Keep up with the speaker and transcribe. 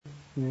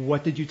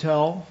what did you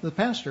tell the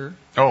pastor?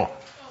 Oh,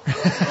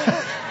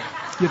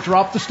 You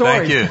dropped the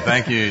story.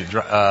 thank you.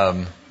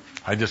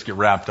 I just get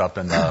wrapped up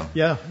in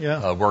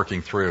the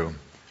working through.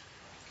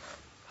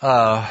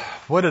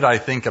 What did I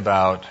think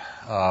about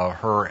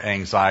her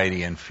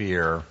anxiety and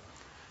fear?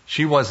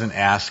 She wasn't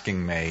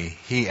asking me,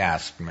 he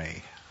asked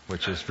me,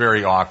 which is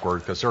very awkward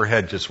because her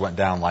head just went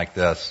down like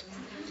this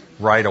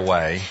right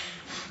away.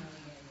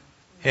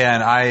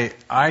 And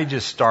I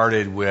just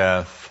started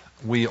with,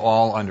 we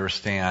all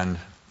understand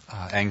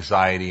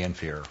anxiety and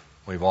fear.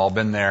 We've all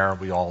been there.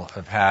 We all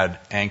have had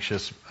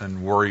anxious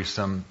and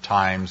worrisome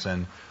times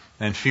and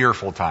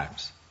fearful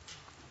times.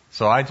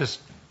 So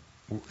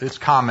it's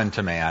common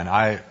to man.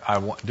 I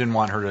didn't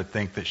want her to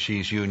think that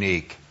she's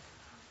unique.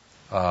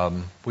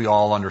 We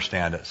all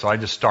understand it. So I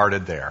just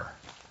started there.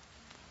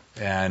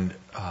 And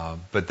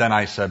but then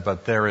I said,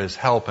 but there is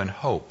help and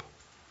hope.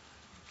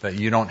 That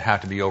you don't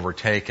have to be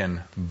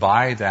overtaken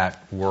by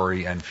that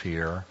worry and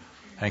fear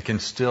and can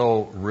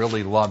still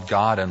really love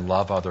God and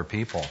love other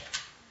people.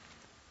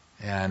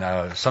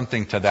 And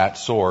something to that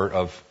sort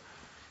of,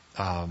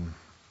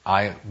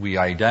 we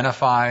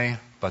identify,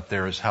 but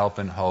there is help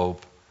and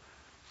hope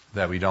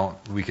that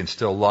we can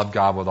still love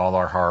God with all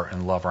our heart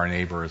and love our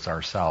neighbor as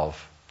ourselves.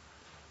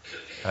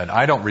 And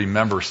I don't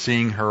remember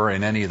seeing her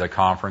in any of the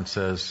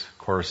conferences.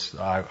 Of course,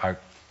 I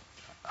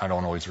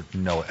don't always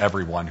know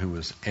everyone who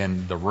was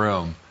in the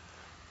room,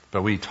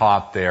 but we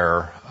taught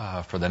there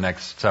for the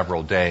next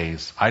several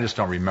days. I just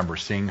don't remember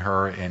seeing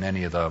her in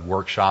any of the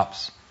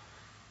workshops.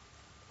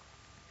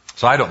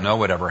 So I don't know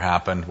whatever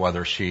happened,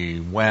 whether she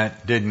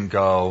went, didn't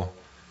go.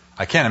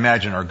 I can't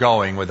imagine her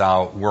going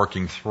without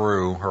working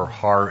through her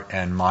heart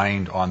and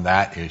mind on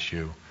that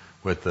issue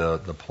with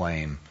the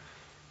plane.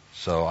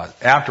 So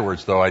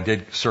afterwards, though, I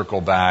did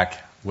circle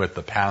back with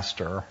the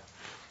pastor.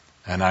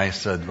 And I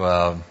said,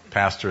 well,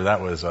 Pastor, that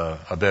was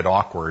a bit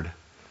awkward.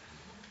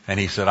 And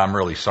he said, I'm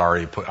really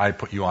sorry. I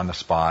put you on the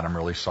spot. I'm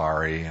really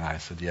sorry. And I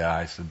said, yeah.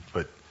 I said,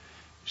 but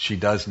she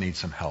does need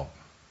some help.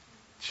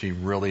 She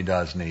really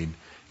does need,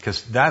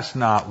 because that's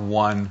not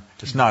one,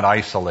 it's not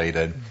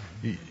isolated.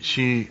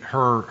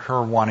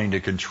 Her wanting to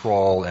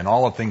control and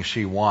all the things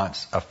she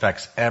wants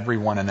affects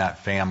everyone in that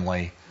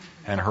family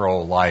and her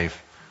whole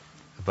life.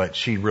 But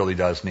she really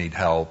does need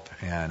help.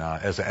 And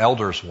as an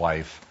elder's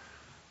wife,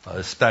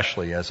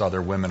 especially as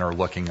other women are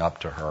looking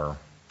up to her.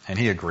 And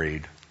he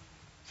agreed.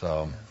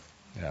 So,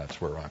 yeah, that's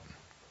where we're at.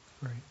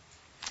 Great.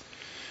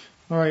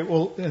 All right.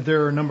 Well,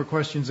 there are a number of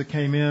questions that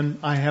came in.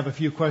 I have a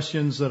few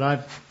questions that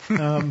I've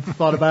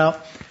thought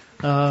about.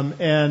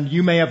 And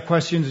you may have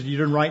questions that you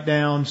didn't write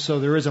down, so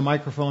there is a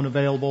microphone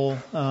available.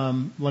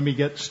 Let me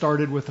get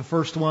started with the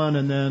first one,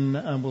 and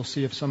then we'll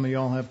see if some of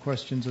y'all have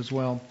questions as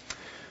well.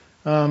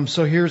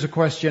 So here's a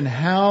question.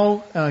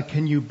 How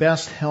can you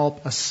best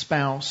help a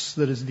spouse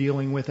that is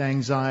dealing with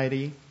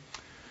anxiety?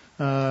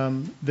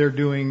 They're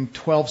doing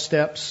 12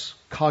 steps,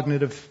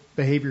 cognitive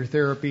behavior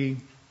therapy,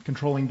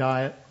 controlling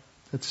diet,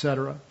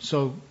 etc.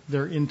 So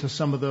they're into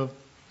some of the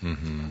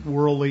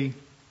worldly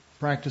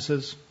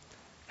practices.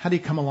 How do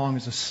you come along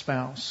as a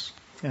spouse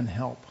and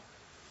help?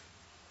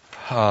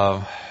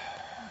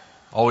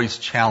 Always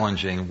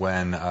challenging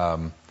when,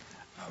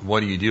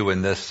 what do you do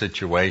in this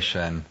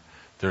situation?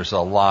 There's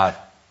a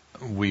lot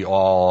we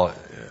all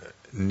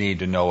need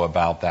to know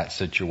about that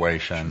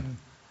situation.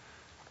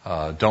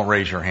 Don't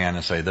raise your hand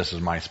and say, this is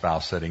my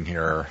spouse sitting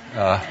here.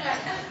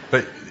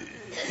 But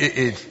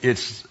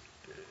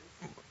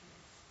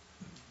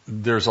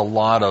there's a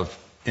lot of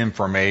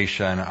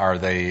information. Are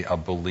they a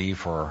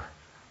believer?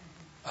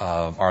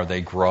 Are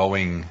they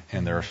growing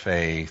in their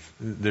faith?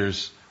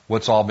 There's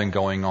what's all been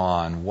going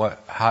on.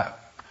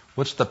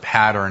 What's the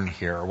pattern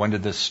here? When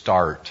did this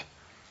start?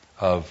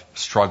 Of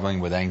struggling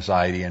with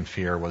anxiety and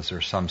fear? Was there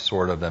some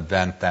sort of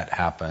event that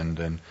happened?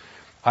 And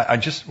I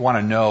just want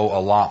to know a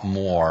lot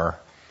more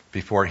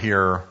before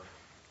here,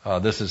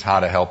 this is how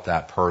to help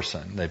that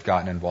person. They've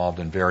gotten involved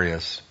in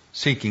various,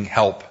 seeking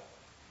help,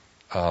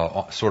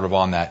 sort of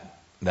on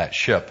that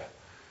ship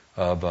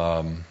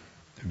of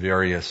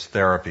various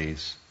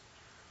therapies.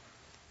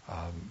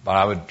 But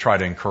I would try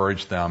to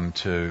encourage them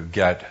to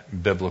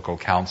get biblical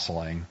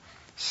counseling.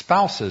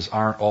 Spouses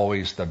aren't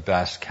always the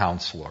best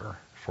counselor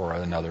for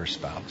another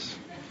spouse.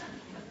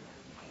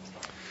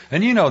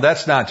 And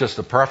that's not just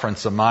a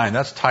preference of mine.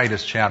 That's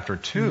Titus chapter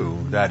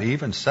 2 that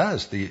even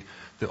says the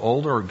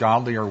older,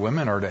 godlier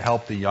women are to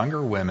help the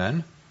younger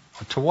women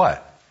to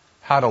what?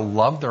 How to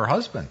love their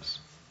husbands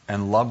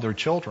and love their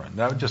children.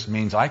 That just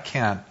means I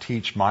can't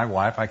teach my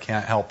wife, I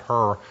can't help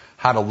her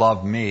how to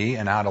love me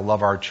and how to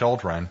love our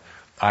children.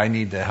 I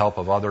need the help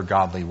of other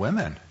godly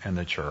women in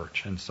the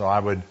church. And so I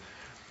would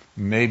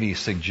maybe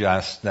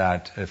suggest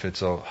that if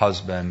it's a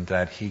husband,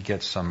 that he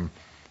gets some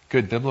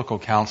good biblical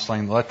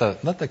counseling. Let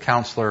the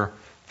counselor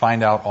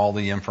find out all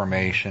the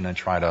information and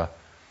try to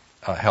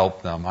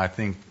help them. I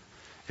think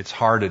it's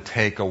hard to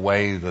take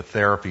away the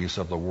therapies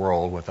of the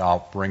world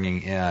without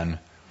bringing in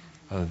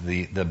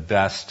the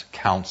best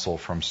counsel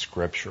from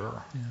Scripture.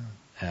 Yeah.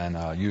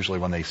 And usually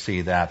when they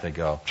see that, they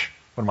go,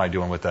 "What am I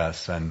doing with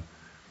this?" and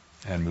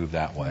move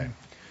that way.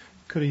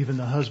 Could even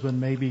the husband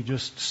maybe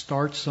just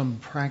start some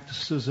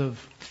practices of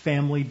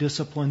family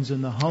disciplines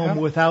in the home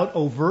without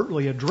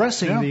overtly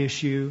addressing the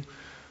issue,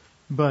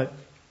 but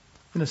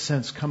in a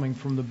sense coming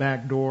from the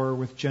back door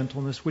with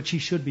gentleness, which he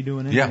should be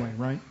doing anyway,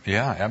 right?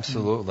 Yeah,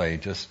 absolutely.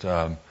 Just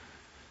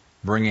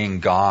bringing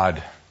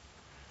God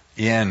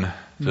in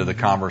to the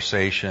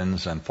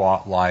conversations and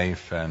thought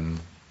life,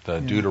 and the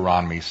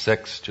Deuteronomy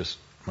 6, just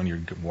when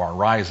you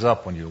rise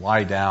up, when you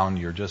lie down,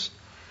 you're just,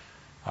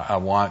 I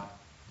want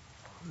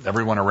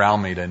everyone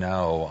around me to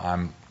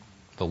know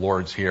the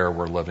Lord's here,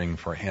 we're living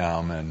for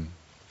Him, and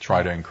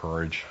try to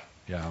encourage.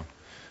 I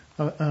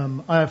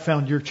have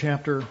found your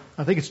chapter,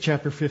 I think it's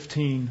chapter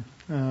 15,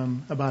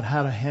 about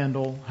how to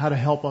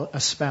help a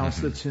spouse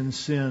that's in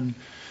sin.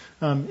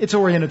 It's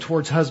oriented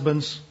towards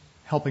husbands,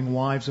 helping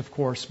wives, of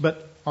course,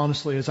 but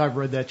honestly, as I've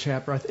read that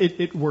chapter,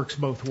 it works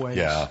both ways.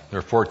 Yeah, there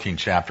are 14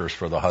 chapters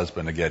for the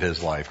husband to get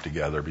his life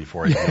together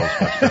before he deals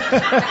with it.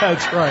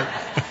 That's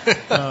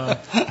right.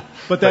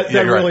 But that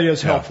really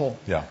is helpful.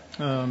 Yeah.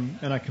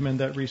 And I commend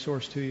that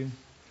resource to you.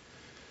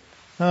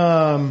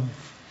 How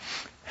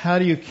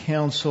do you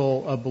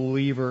counsel a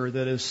believer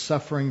that is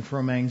suffering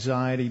from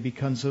anxiety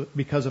because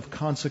of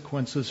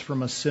consequences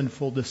from a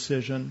sinful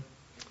decision?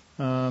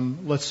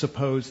 Let's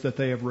suppose that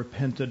they have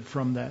repented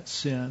from that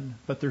sin,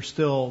 but there's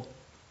still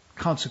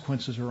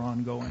consequences are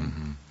ongoing.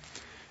 Mm-hmm.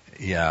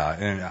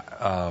 Yeah,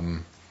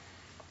 and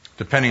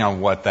depending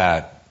on what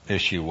that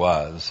issue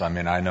was, I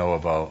mean, I know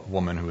of a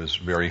woman who was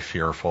very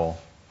fearful,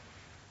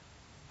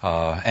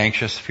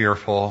 anxious,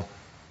 fearful,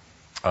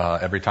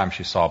 every time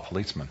she saw a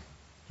policeman.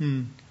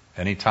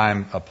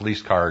 Anytime a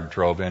police car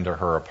drove into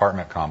her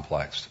apartment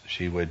complex,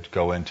 she would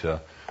go into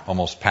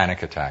almost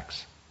panic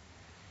attacks.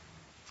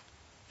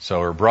 So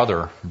her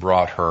brother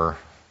brought her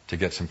to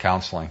get some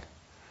counseling,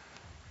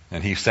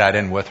 and he sat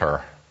in with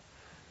her.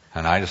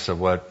 And I just said,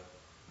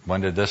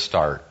 when did this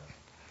start?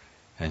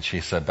 And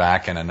she said,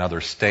 back in another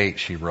state,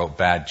 she wrote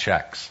bad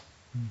checks.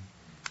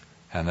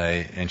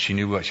 And she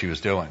knew what she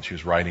was doing. She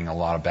was writing a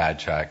lot of bad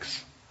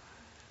checks.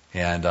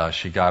 And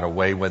she got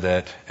away with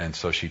it, and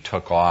so she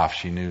took off.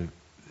 She knew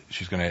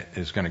she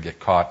was going to get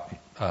caught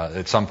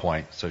at some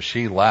point. So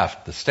she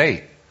left the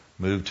state,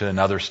 moved to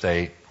another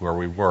state where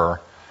we were.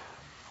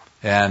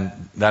 And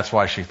that's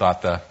why she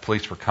thought the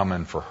police were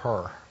coming for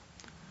her.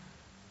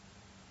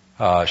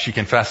 She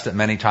confessed it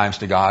many times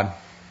to God,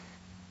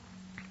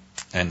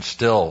 and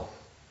still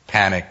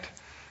panicked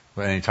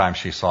anytime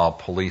she saw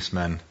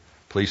policemen,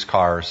 police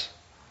cars.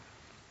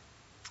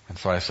 And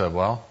so I said,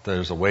 well,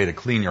 there's a way to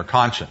clean your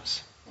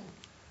conscience.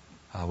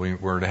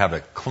 We're to have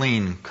a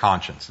clean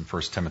conscience in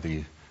 1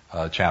 Timothy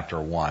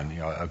chapter 1.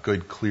 A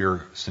good,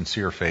 clear,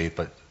 sincere faith,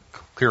 but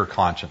clear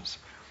conscience.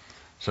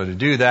 So to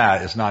do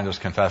that is not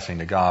just confessing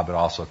to God, but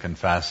also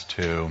confess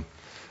to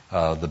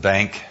the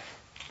bank,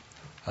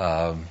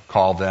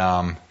 call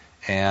them,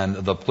 and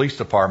the police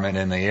department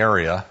in the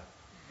area,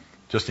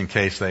 just in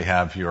case they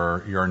have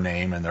your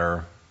name and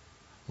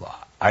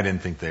I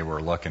didn't think they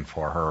were looking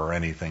for her or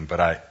anything,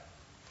 but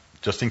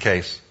just in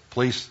case,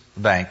 police,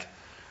 the bank.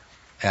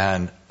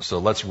 And so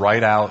let's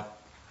write out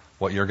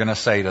what you're going to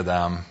say to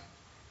them,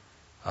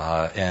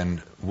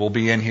 and we'll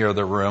be in here,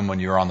 the room, when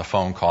you're on the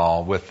phone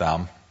call with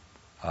them,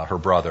 her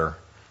brother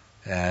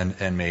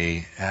and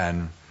me,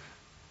 and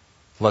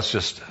let's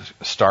just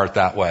start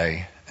that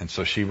way. And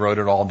so she wrote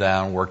it all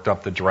down, worked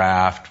up the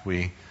draft.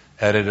 We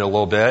edited a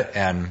little bit,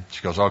 and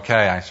she goes,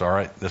 okay. I said, all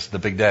right, this is the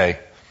big day.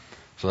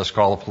 So let's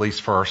call the police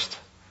first.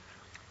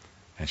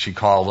 And she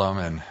called them,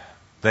 and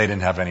they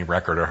didn't have any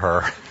record of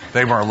her.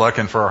 They weren't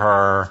looking for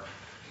her.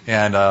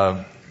 And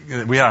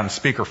we had on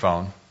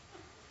speakerphone.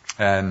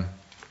 And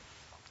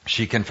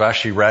she confessed.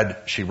 She read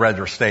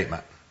her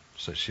statement.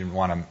 So she didn't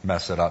want to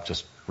mess it up,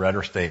 just read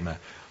her statement.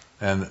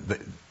 And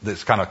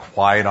it's kind of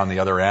quiet on the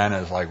other end.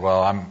 It's like,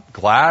 well, I'm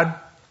glad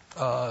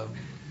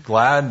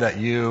that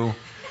you,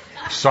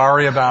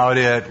 sorry about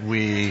it.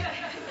 We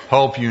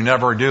hope you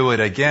never do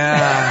it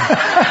again.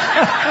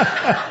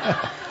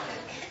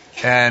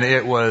 And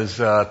it was,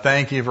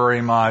 thank you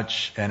very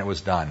much. And it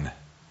was done.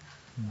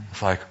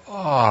 It's like,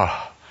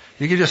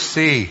 you could just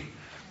see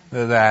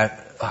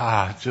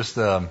that, just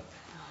the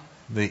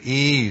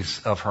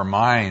ease of her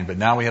mind. But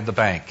now we have the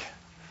bank.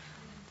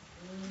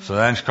 So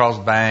then she calls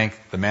the bank,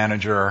 the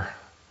manager,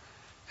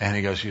 and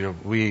he goes,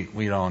 we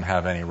don't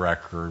have any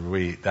record.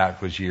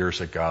 That was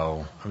years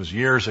ago. It was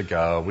years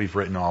ago. We've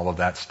written all of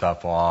that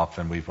stuff off,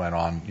 and we've went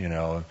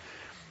on,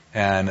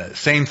 and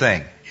same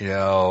thing,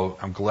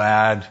 I'm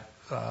glad,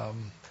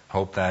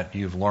 hope that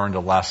you've learned a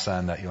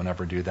lesson, that you'll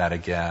never do that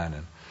again.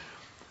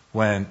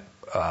 And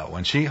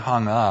when she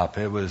hung up,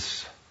 it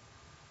was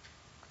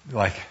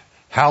like,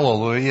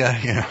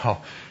 hallelujah,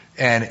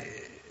 and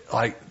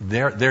like,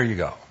 there you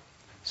go.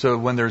 So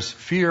when there's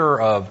fear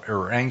of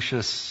or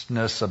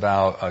anxiousness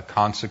about a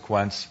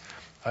consequence,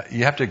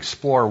 you have to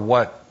explore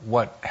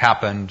what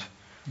happened.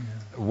 Yeah.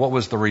 What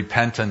was the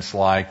repentance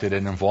like? Did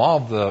it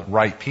involve the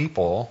right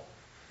people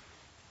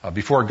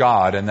before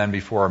God and then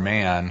before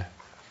man?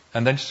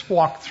 And then just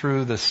walk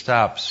through the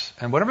steps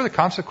and whatever the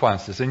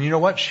consequences. And you know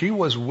what? She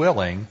was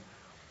willing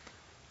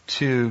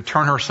to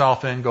turn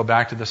herself in, go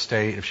back to the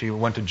state, if she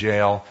went to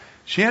jail,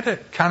 she had to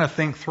kind of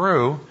think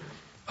through,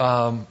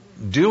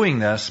 doing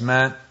this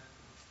meant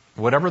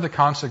whatever the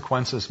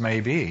consequences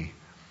may be,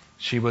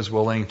 she was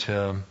willing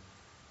to,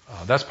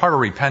 that's part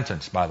of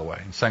repentance, by the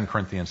way, in 2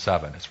 Corinthians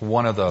 7. It's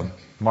one of the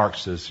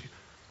marks is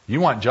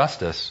you want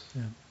justice,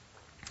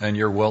 and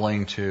you're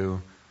willing to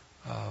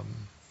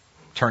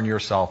turn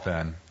yourself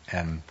in.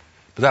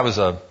 But that was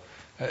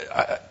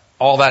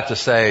all that to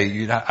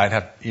say, I'd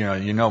have,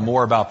 you know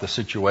more about the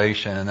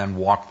situation and then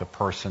walk the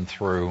person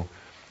through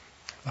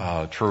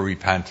true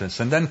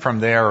repentance. And then from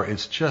there,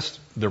 it's just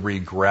the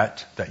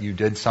regret that you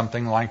did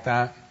something like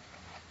that.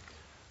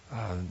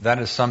 That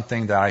is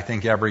something that I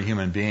think every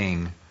human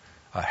being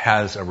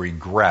has a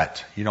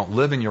regret. You don't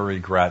live in your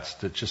regrets.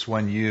 It's just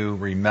when you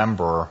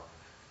remember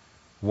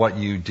what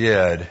you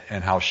did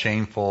and how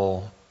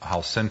shameful, how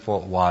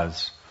sinful it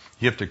was,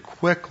 you have to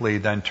quickly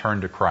then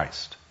turn to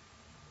Christ.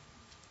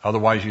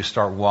 Otherwise, you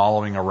start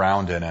wallowing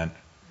around in it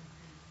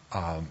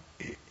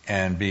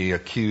and be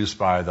accused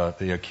by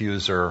the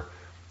accuser.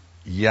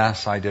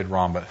 Yes, I did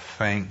wrong, but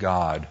thank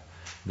God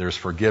there's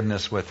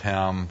forgiveness with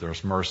him,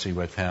 there's mercy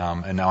with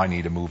him, and now I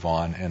need to move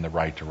on in the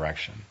right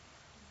direction.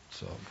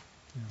 So,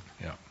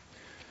 yeah.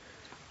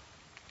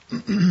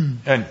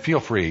 And feel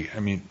free.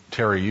 I mean,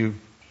 Terry,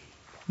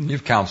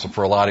 you've counseled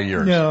for a lot of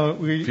years. No,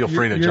 feel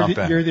free to jump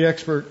in. You're the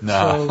expert.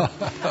 No.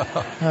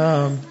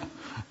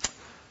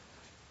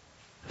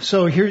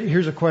 So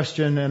here's a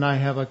question, and I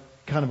have a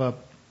kind of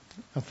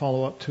a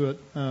follow-up to it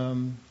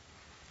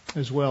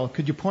as well.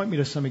 Could you point me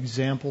to some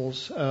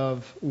examples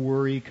of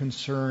worry,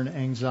 concern,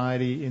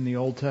 anxiety in the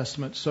Old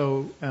Testament?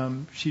 So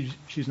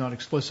she's not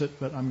explicit,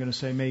 but I'm going to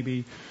say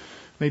maybe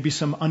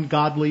some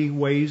ungodly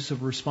ways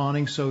of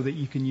responding so that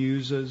you can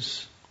use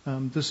as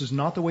this is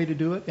not the way to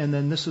do it, and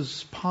then this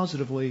is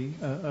positively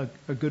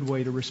a good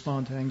way to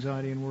respond to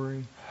anxiety and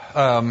worry.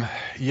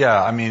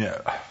 Yeah, I mean,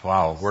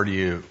 wow, where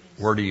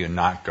do you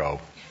not go?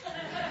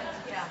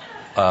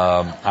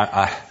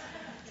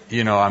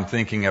 I'm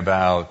thinking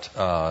about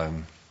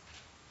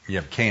you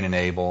have Cain and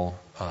Abel.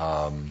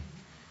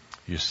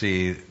 You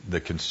see the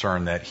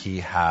concern that he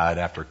had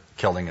after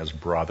killing his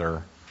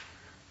brother.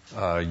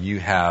 You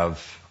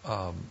have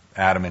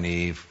Adam and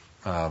Eve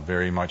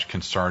very much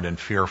concerned and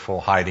fearful,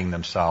 hiding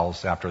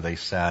themselves after they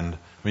sinned. I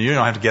mean, you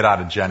don't have to get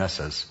out of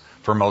Genesis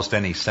for most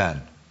any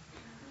sin.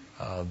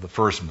 The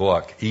first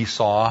book,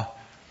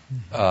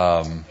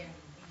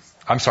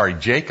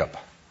 Jacob,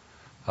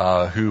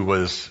 who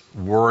was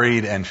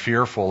worried and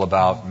fearful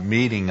about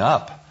meeting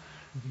up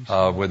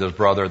with his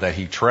brother that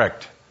he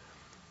tricked.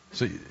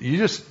 So you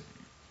just,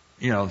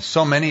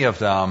 so many of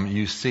them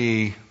you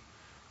see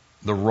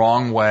the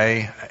wrong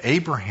way.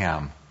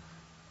 Abraham,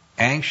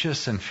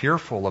 anxious and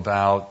fearful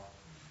about,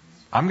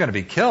 I'm going to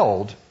be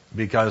killed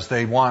because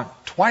they want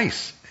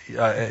twice.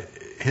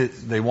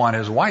 They want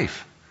his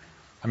wife.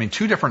 I mean,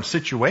 two different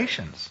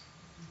situations.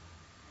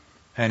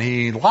 And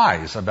he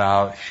lies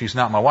about, she's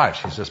not my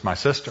wife, she's just my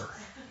sister.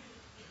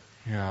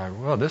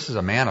 Well, this is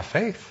a man of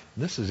faith.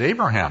 This is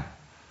Abraham.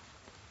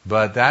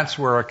 But that's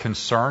where a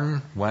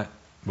concern went,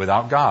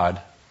 without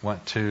God,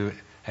 went to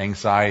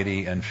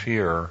anxiety and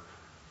fear.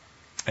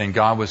 And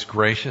God was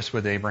gracious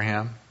with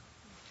Abraham.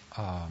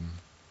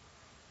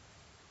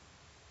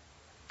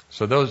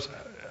 So those,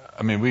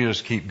 we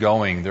just keep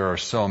going. There are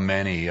so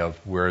many of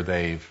where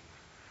they've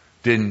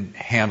didn't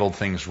handle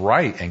things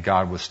right, and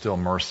God was still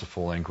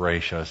merciful and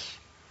gracious.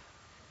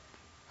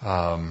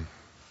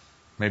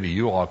 Maybe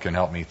you all can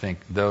help me think.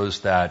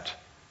 Those that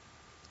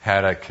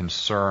had a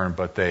concern,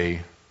 but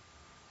they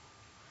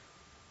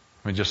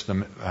just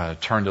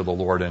turned to the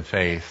Lord in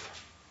faith.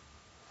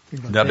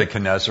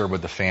 Nebuchadnezzar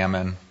with the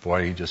famine,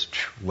 boy, he just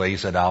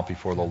lays it out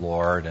before the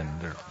Lord,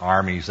 and there are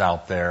armies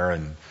out there,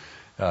 and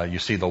you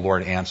see the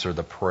Lord answer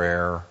the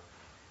prayer.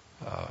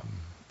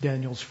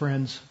 Daniel's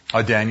friends.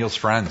 Daniel's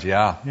friends,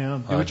 yeah.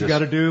 Yeah, do what you got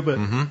to do, but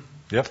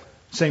Yep.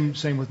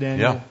 Same with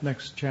Daniel. Yeah.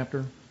 Next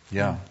chapter.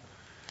 Yeah.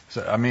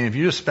 So, if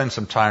you just spend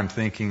some time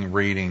thinking,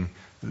 reading,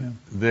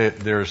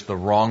 there's the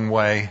wrong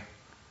way.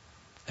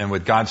 And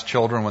with God's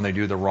children, when they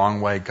do the wrong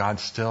way, God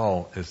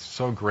still is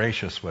so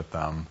gracious with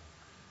them.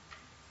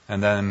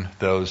 And then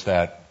those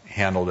that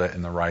handled it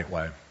in the right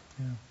way.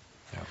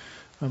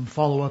 Yeah.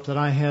 Follow-up that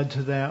I had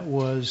to that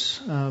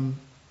was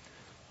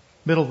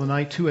middle of the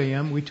night, 2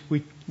 a.m.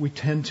 We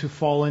tend to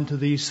fall into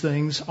these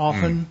things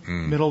often,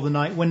 middle of the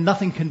night, when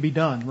nothing can be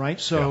done, right?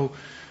 So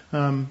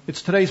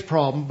it's today's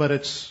problem, but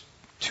it's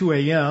 2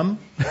 a.m.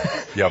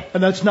 Yep.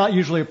 And that's not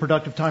usually a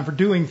productive time for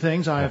doing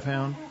things, I have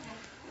found.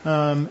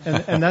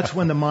 And that's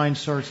when the mind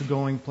starts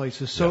going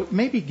places. So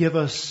maybe give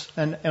us,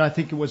 and I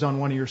think it was on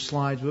one of your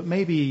slides, but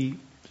maybe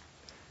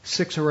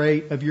 6 or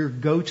 8 of your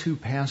go-to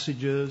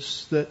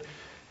passages that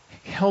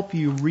help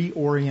you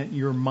reorient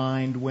your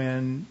mind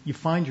when you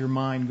find your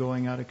mind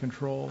going out of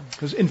control.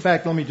 Because, in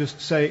fact, let me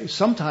just say,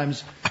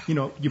 sometimes,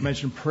 you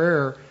mentioned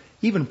prayer,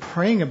 even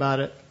praying about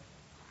it.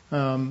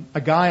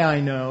 A guy I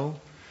know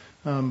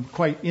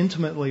quite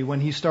intimately, when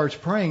he starts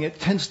praying, it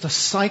tends to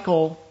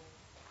cycle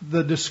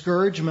the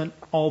discouragement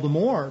all the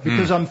more,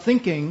 because I'm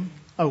thinking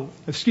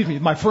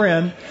my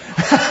friend,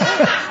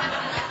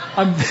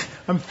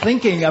 I'm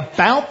thinking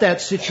about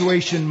that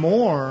situation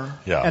more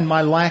and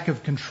my lack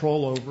of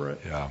control over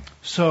it. Yeah.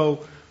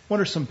 So what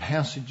are some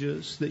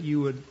passages that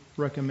you would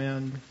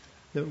recommend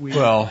that we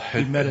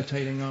be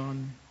meditating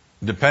on?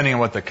 Depending on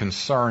what the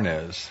concern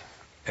is,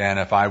 and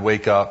if I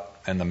wake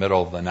up in the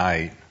middle of the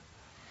night,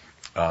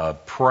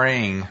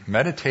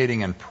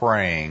 meditating and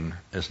praying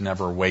is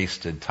never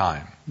wasted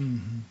time.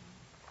 Mm-hmm.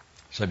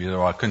 Some people say,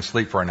 well, I couldn't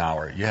sleep for an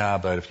hour. Yeah,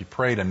 but if you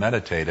prayed and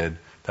meditated,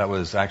 that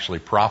was actually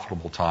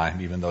profitable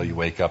time, even though you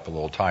wake up a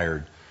little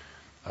tired.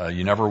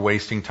 You're never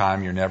wasting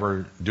time. You're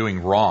never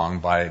doing wrong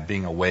by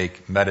being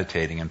awake,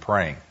 meditating, and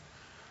praying.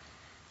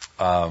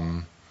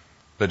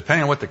 But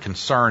depending on what the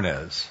concern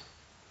is,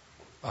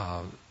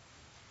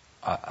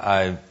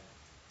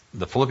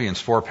 the Philippians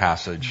 4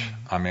 passage,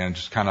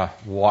 just kind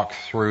of walk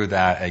through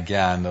that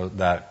again,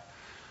 that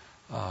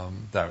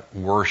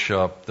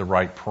worship, the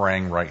right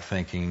praying, right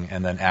thinking,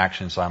 and then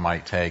actions I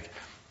might take.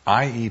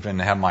 I even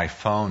have my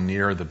phone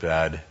near the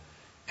bed,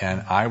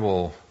 and I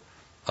will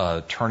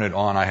turn it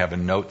on. I have a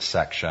note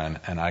section,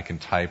 and I can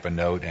type a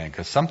note in,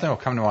 because something will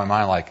come to my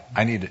mind like,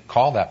 I need to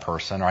call that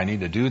person, or I need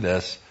to do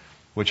this,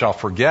 which I'll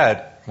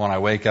forget when I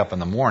wake up in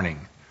the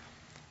morning.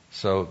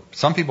 So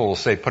some people will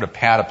say put a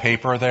pad of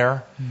paper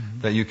there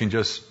that you can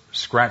just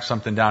scratch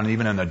something down,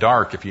 even in the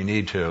dark if you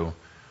need to.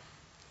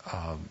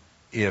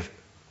 If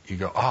you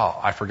go,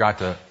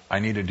 I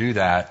need to do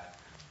that,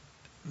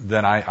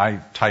 then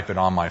I type it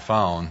on my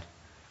phone,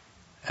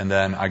 and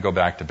then I go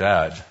back to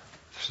bed.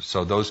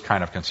 So those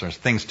kind of concerns,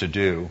 things to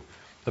do.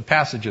 The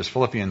passages,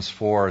 Philippians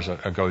 4 is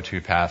a go-to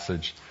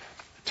passage.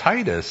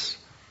 Titus,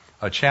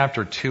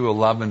 chapter 2,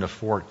 11 to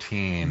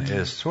 14,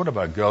 is sort of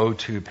a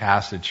go-to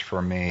passage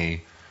for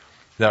me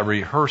that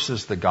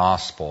rehearses the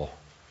gospel.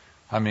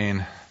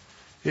 From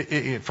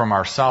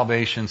our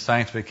salvation,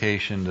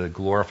 sanctification to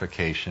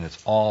glorification, it's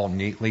all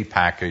neatly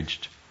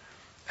packaged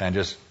and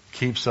just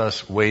keeps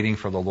us waiting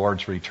for the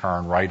Lord's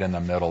return right in the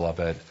middle of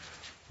it.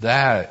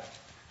 That,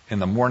 in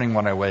the morning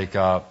when I wake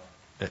up,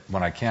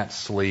 when I can't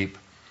sleep,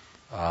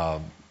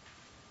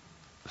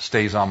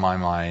 stays on my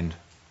mind.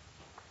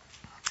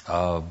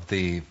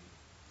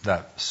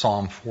 That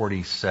Psalm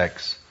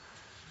 46,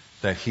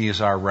 that He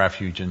is our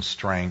refuge and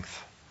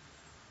strength.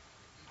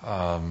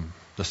 The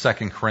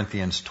 2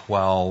 Corinthians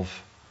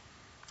 12,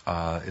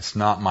 it's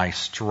not my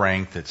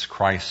strength, it's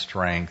Christ's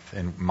strength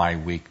and my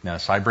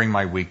weakness. I bring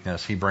my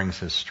weakness, He brings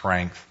His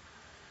strength.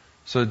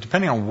 So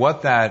depending on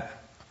what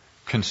that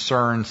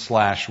concern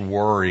 /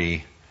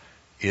 worry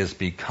is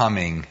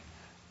becoming,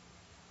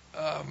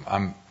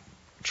 I'm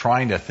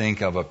trying to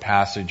think of a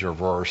passage or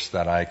verse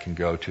that I can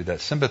go to.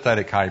 That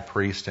sympathetic high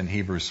priest in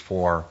Hebrews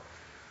 4,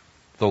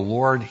 the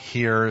Lord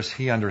hears,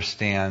 He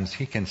understands,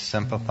 He can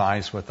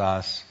sympathize with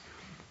us.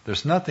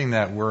 There's nothing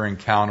that we're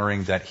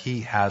encountering that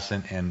He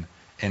hasn't in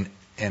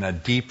a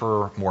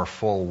deeper, more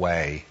full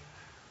way.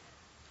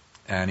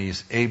 And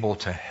He's able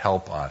to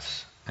help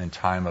us in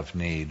time of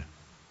need.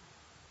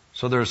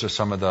 So those are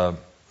some of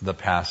the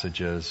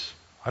passages.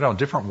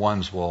 Different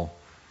ones will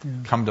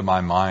come to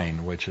my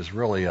mind, which is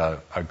really a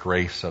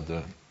grace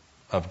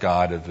of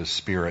God, of His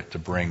Spirit, to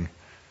bring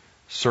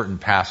certain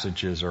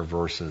passages or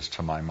verses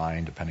to my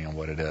mind, depending on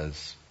what it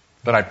is.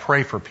 But I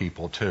pray for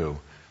people too.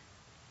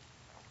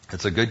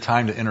 It's a good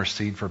time to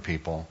intercede for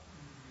people.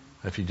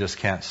 If you just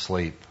can't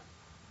sleep,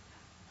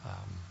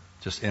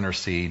 just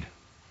intercede.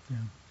 Yeah.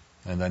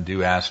 And then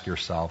do ask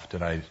yourself,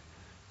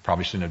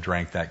 probably shouldn't have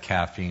drank that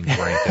caffeine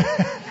drink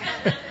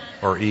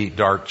or eat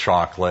dark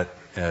chocolate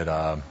at...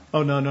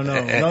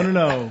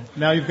 No.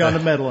 Now you've gone to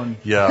meddling.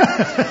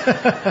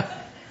 Yeah.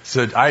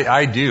 So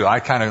I do.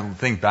 I kind of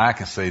think back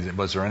and say,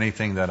 was there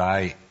anything that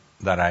I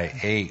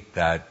ate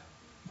that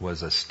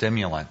was a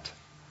stimulant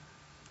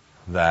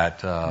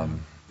that...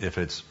 if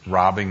it's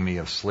robbing me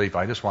of sleep,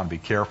 I just want to be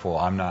careful.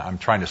 I'm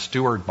trying to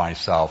steward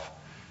myself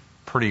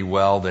pretty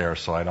well there,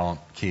 so I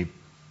don't keep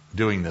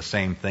doing the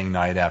same thing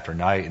night after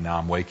night, and now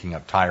I'm waking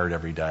up tired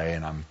every day,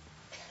 and I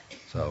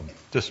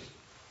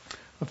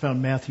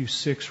found Matthew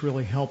 6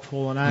 really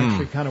helpful, and I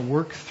actually kind of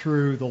worked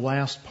through the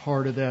last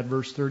part of that,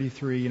 verse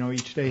 33.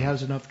 Each day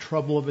has enough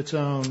trouble of its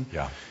own.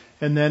 Yeah.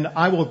 And then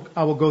I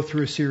will go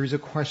through a series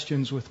of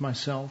questions with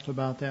myself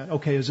about that.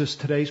 Okay, is this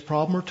today's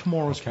problem or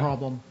tomorrow's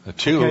problem?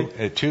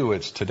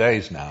 It's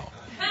today's now.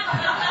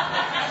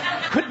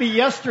 Could be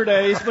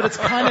yesterday's, but it's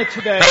kind of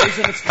today's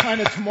and it's kind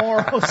of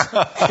tomorrow's.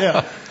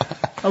 Yeah.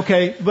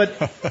 Okay,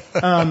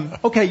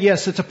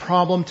 yes, it's a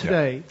problem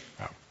today.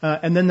 Yeah.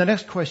 And then the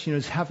next question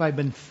is, have I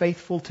been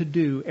faithful to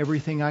do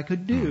everything I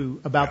could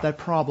do about that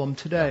problem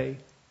today?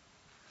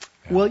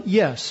 Yeah. Well,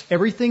 yes,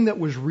 everything that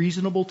was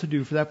reasonable to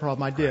do for that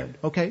problem, I did.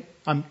 Right. Okay,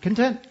 I'm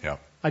content. Yeah.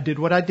 I did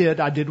what I did.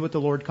 I did what the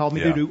Lord called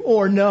me to do.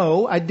 Or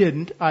no, I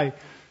didn't. I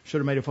should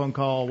have made a phone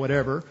call,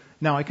 whatever.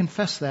 Now I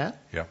confess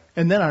that. Yeah.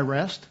 And then I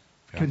rest,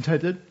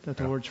 contented that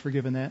the Lord's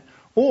forgiven that.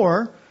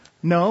 Or,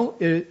 no,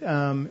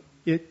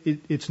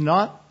 it's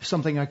not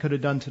something I could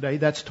have done today.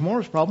 That's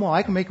tomorrow's problem. Well,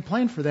 I can make a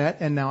plan for that,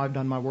 and now I've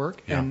done my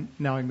work, and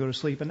now I can go to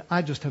sleep. And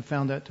I just have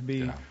found that to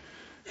be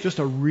just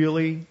a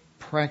really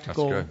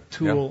practical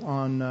tool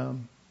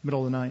on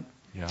middle of the night.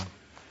 Yeah.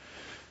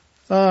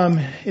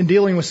 In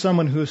dealing with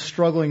someone who is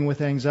struggling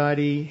with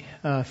anxiety,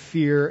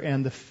 fear,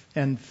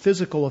 and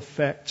physical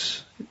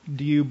effects,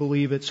 do you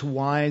believe it's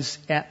wise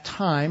at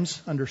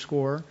times,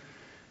 to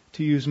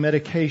use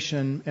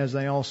medication as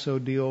they also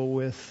deal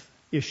with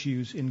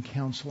issues in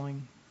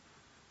counseling?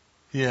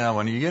 Yeah,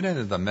 when you get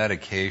into the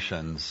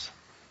medications,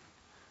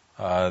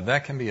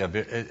 that can be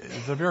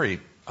it's a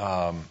very,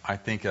 I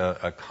think,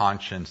 a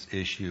conscience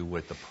issue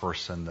with the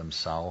person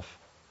themselves.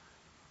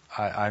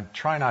 I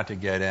try not to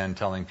get in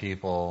telling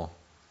people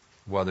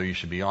whether you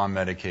should be on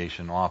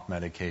medication, off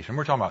medication.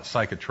 We're talking about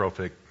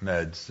psychotropic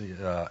meds,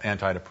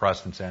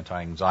 antidepressants,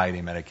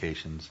 anti-anxiety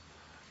medications,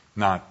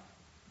 not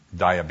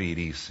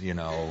diabetes,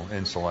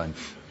 insulin.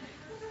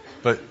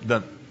 But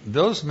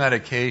those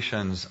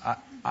medications,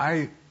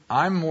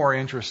 I'm more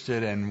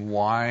interested in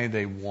why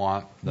they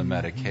want the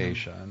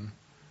medication.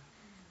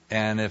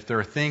 And if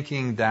they're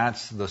thinking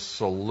that's the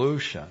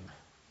solution,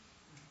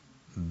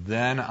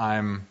 then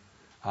I'm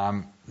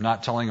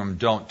not telling them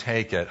don't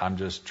take it. I'm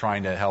just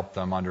trying to help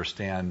them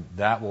understand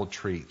that will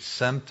treat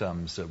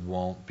symptoms. It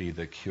won't be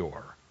the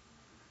cure.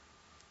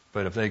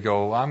 But if they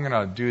go, I'm going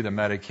to do the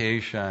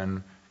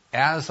medication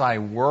as I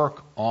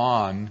work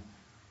on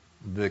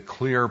the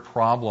clear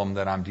problem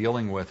that I'm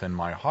dealing with in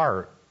my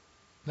heart,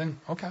 then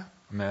okay.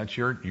 I mean, it's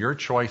your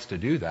choice to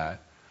do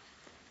that.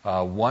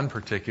 One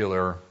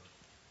particular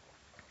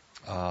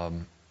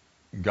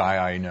guy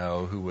I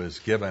know who was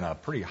given a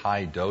pretty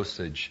high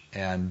dosage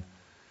and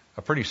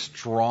a pretty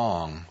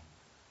strong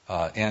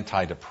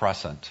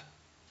antidepressant.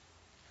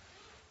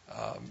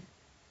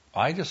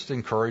 I just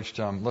encouraged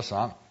him,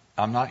 listen,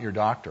 I'm not your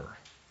doctor,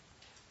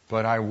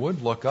 but I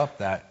would look up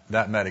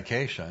that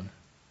medication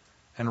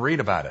and read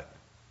about it.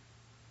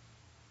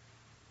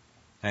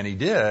 And he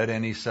did,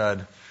 and he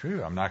said,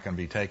 phew, I'm not going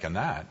to be taking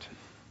that.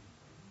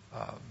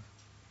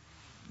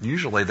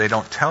 Usually they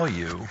don't tell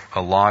you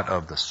a lot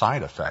of the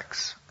side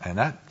effects, and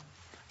that,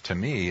 to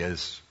me,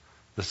 is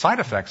the side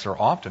effects are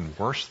often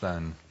worse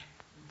than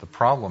the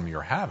problem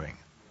you're having.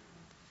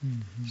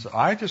 Mm-hmm. So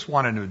I just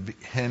wanted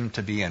him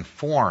to be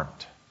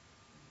informed.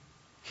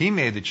 He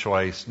made the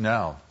choice,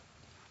 no,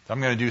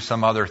 I'm going to do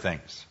some other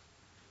things.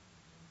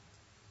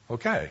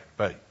 Okay,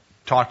 but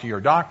talk to your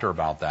doctor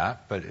about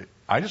that, but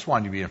I just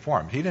wanted you to be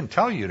informed. He didn't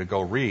tell you to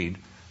go read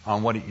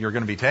on what you're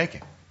going to be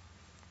taking.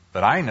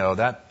 But I know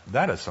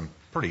that is some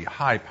pretty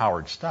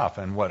high-powered stuff,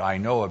 and what I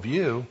know of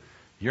you,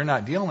 you're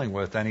not dealing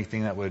with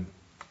anything that would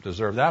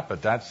deserve that,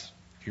 but that's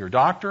your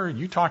doctor.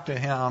 You talk to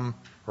him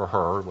or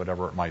her,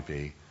 whatever it might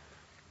be.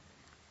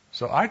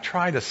 So I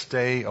try to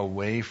stay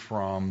away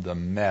from the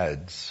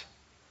meds,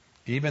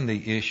 even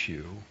the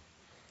issue,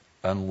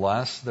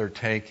 unless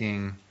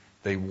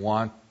they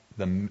want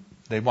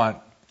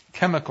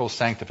chemical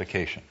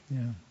sanctification. Yeah.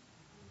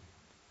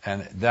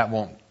 And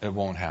it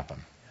won't happen.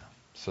 Yeah.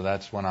 So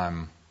that's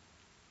when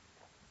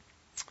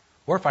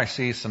or if I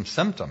see some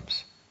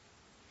symptoms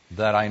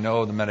that I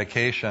know the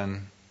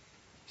medication,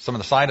 some of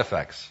the side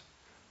effects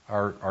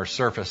are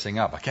surfacing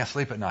up. I can't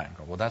sleep at night. I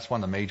go, well, that's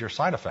one of the major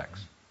side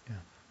effects. Yeah.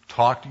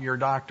 Talk to your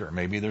doctor.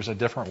 Maybe there's a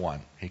different one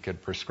he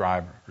could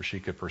prescribe or she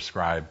could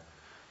prescribe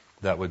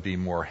that would be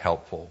more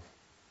helpful.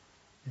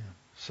 Yeah.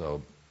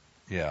 So,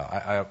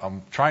 yeah,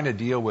 I'm trying to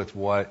deal with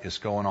what is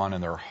going on in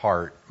their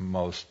heart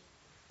most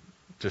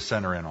to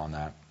center in on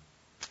that.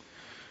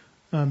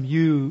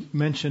 You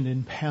mentioned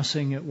in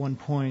passing at one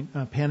point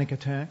panic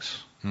attacks.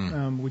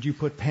 Would you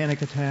put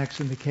panic attacks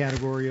in the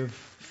category of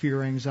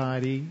fear,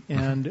 anxiety,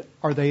 and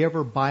are they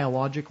ever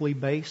biologically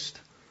based?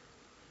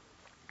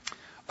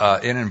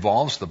 It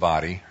involves the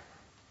body,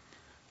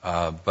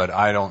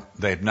 but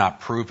they've not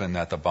proven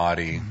that the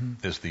body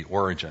is the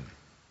origin.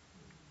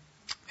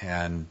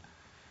 And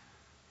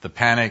the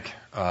panic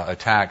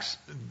attacks,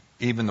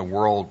 even the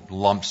world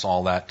lumps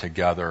all that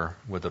together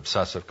with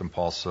obsessive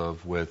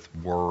compulsive, with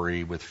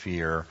worry, with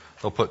fear.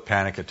 They'll put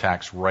panic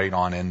attacks right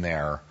on in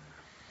there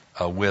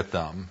with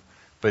them.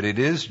 But it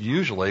is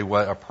usually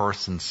what a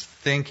person's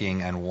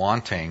thinking and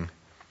wanting,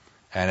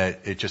 and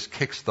it just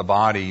kicks the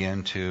body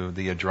into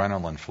the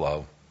adrenaline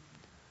flow.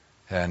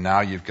 And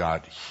now you've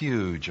got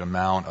huge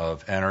amount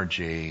of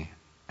energy,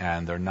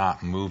 and they're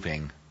not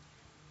moving,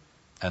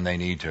 and they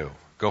need to.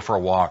 Go for a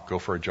walk, go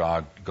for a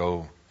jog,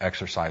 go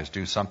exercise,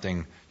 do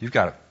something. You've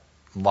got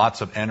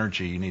lots of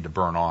energy you need to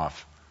burn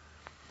off.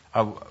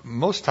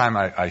 Most time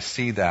I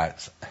see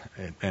that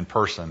in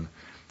person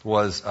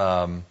was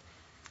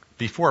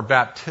before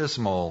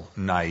baptismal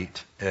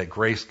night at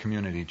Grace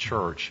Community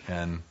Church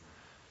in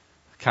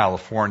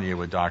California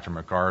with Dr.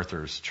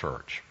 MacArthur's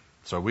church.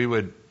 So we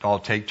would all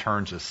take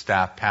turns as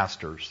staff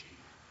pastors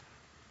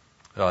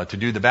to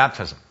do the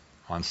baptism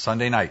on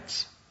Sunday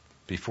nights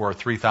before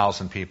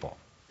 3,000 people.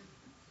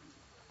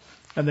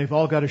 And they've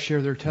all got to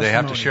share their testimony. They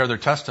have to share their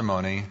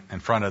testimony in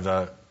front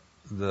of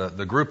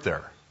the group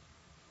there.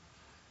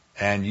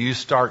 And you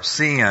start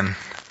seeing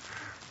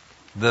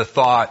the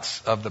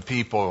thoughts of the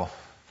people.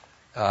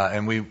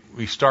 And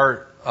we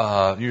start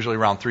usually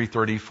around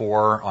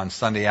 3:34 on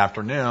Sunday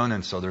afternoon,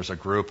 and so there's a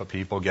group of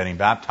people getting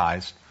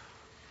baptized.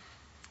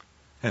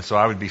 And so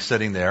I would be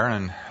sitting there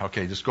and,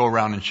 okay, just go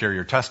around and share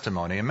your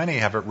testimony. And many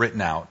have it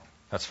written out.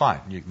 That's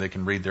fine. They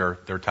can read their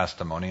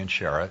testimony and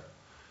share it.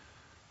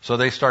 So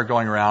they start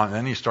going around, and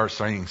then you start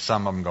seeing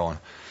some of them going,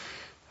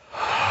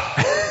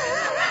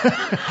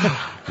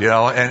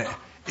 and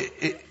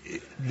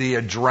the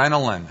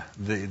adrenaline,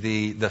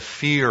 the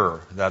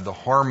fear, the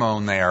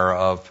hormone there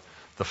of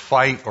the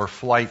fight or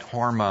flight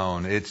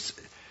hormone, it's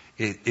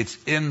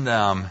in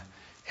them,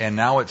 and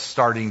now it's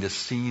starting to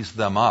seize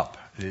them up.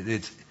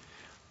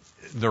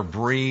 Their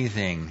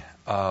breathing,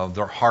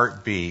 their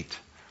heartbeat,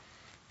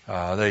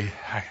 they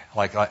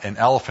like an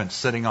elephant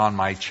sitting on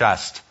my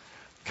chest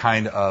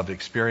kind of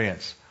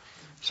experience.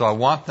 So I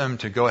want them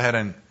to go ahead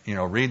and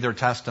read their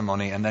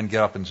testimony and then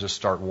get up and just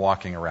start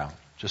walking around.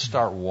 Just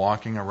start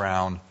walking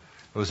around.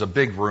 It was a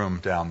big room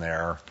down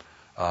there.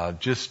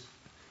 Just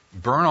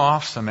burn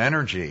off some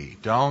energy.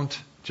 Don't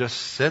just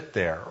sit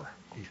there.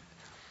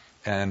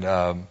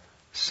 And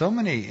so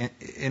many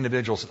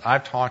individuals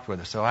I've talked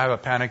with, so I have a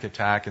panic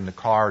attack in the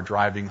car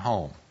driving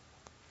home.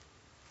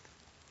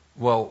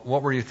 Well,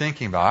 what were you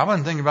thinking about? I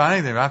wasn't thinking about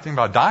anything. I was thinking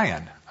about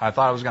dying. I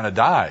thought I was going to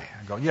die.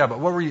 I go, yeah, but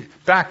what were you?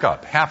 Back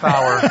up, half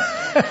hour.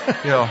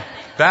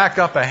 Back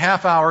up a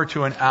half hour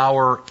to an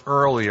hour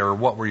earlier.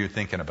 What were you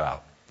thinking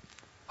about?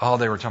 Oh,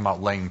 they were talking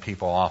about laying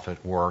people off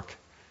at work.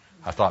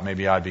 I thought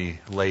maybe I'd be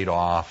laid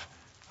off.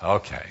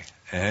 Okay,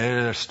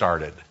 and it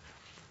started.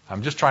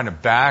 I'm just trying to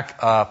back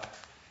up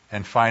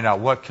and find out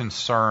what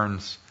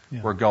concerns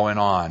were going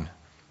on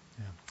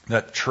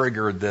that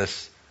triggered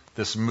this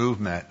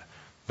movement.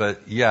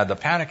 But yeah, the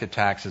panic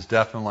attacks is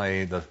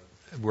definitely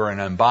we're an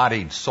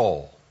embodied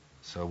soul.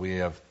 So we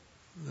have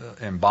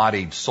the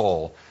embodied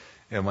soul.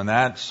 And when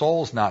that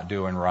soul's not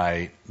doing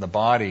right, the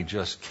body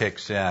just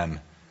kicks in.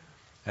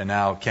 And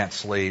now can't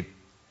sleep,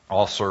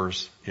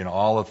 ulcers,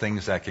 all the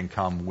things that can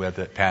come with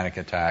it, panic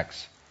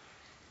attacks.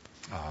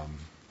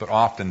 But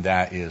often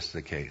that is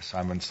the case.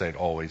 I wouldn't say it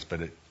always,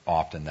 but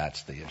often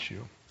that's the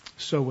issue.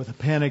 So with a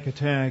panic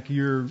attack,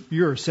 you're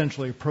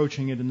essentially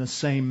approaching it in the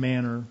same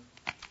manner.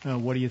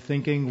 What are you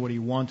thinking? What are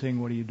you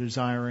wanting? What are you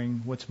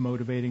desiring? What's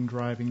motivating,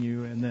 driving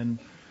you? And then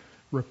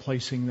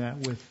replacing that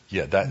with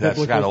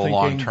that's kind of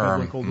a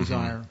biblical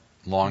desire.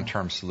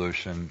 Long-term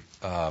solution.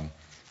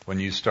 When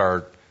you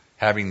start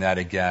having that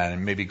again,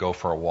 and maybe go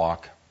for a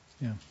walk.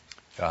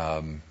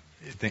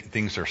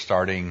 Things are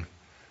starting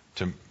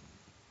to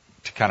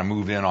kind of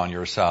move in on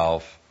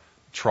yourself.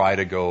 Try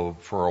to go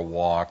for a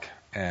walk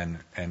and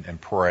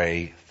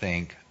pray,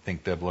 think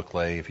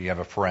biblically. If you have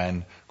a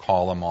friend,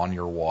 call them on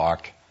your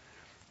walk.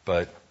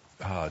 But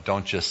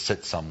don't just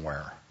sit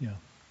somewhere.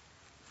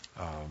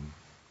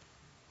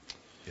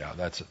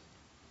 That's it.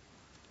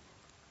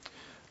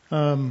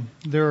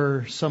 There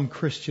are some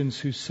Christians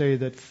who say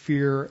that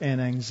fear and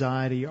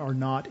anxiety are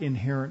not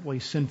inherently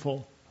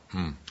sinful.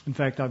 In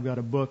fact, I've got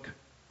a book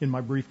in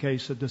my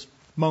briefcase at this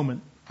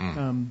moment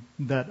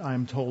that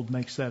I'm told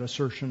makes that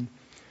assertion.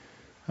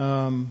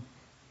 And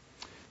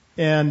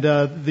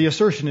the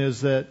assertion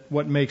is that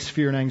what makes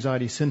fear and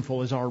anxiety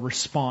sinful is our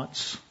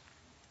response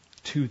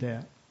to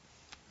that.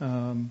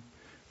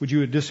 Would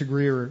you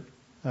disagree or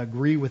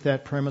agree with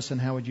that premise, and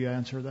how would you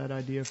answer that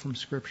idea from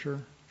Scripture?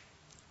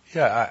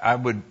 Yeah, I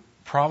would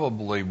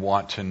probably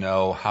want to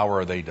know how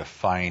are they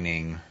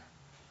defining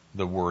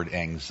the word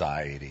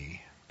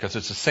anxiety, because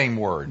it's the same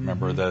word.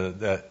 Remember,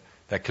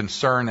 that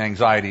concern,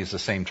 anxiety is the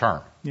same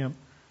term. Yep.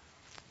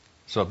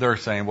 So if they're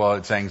saying, well,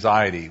 it's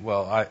anxiety,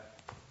 well,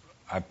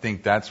 I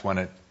think that's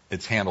when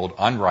it's handled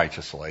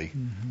unrighteously.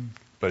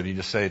 But if you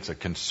just say it's a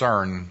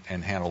concern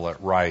and handle it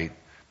right,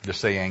 just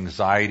say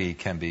anxiety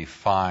can be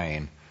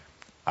fine,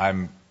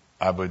 I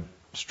would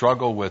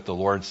struggle with the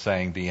Lord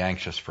saying, be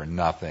anxious for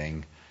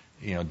nothing.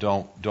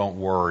 Don't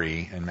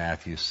worry in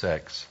Matthew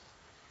 6.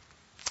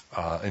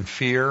 And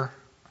fear,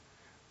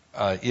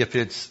 if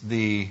it's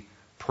the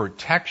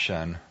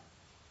protection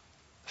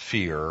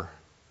fear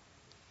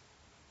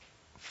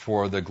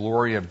for the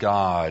glory of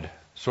God,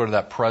 sort of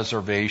that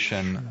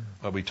preservation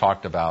that we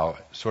talked about,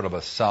 sort of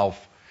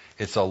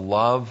it's a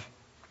love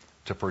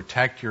to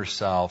protect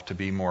yourself, to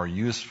be more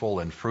useful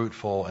and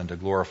fruitful and to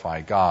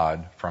glorify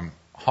God from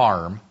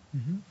harm.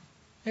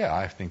 Yeah,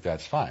 I think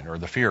that's fine. Or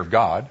the fear of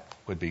God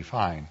would be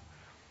fine.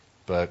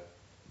 But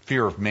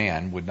fear of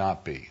man would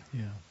not be.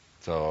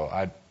 So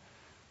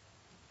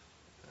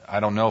I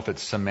don't know if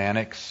it's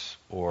semantics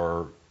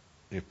or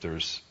if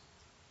there's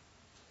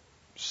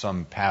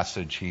some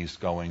passage he's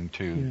going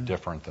to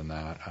different than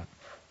that.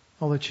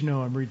 I'll let you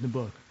know I'm reading the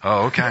book.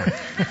 Oh, okay.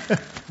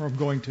 Or I'm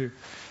going to.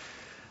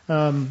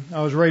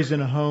 I was raised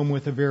in a home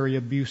with a very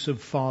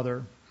abusive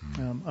father.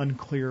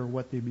 Unclear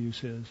what the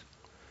abuse is.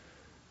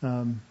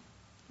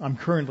 I'm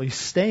currently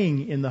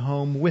staying in the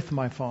home with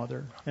my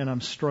father, and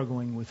I'm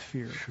struggling with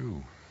fear.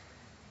 Phew.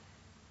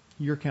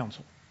 Your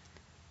counsel.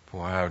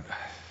 Boy,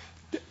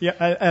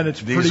 and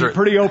it's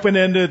pretty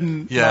open-ended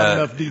and not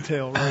enough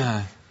detail,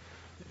 right?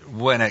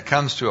 When it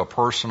comes to a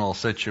personal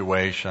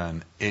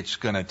situation, it's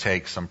going to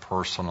take some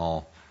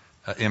personal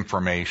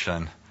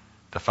information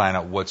to find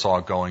out what's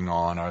all going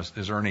on.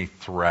 Is there any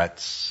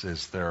threats?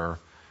 Is there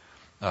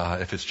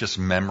If it's just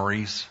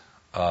memories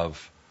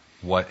of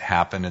what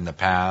happened in the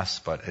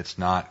past, but it's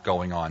not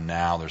going on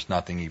now, there's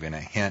nothing even a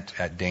hint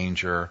at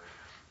danger,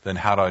 then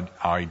how do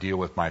I deal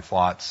with my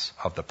thoughts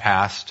of the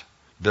past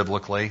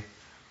biblically?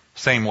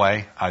 Same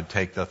way, I'd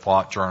take the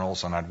thought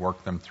journals and I'd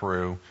work them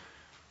through.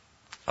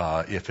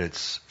 If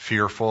it's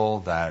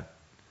fearful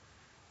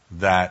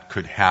that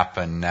could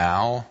happen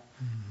now,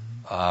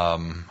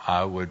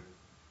 I would,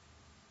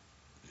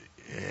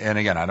 and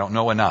again, I don't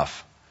know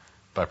enough,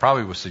 but I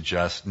probably would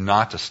suggest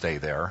not to stay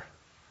there.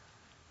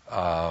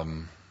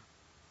 But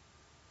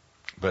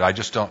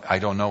I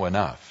don't know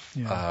enough.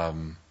 Yeah.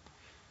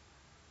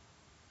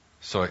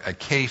 So a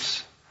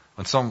case,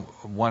 when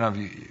one of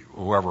you,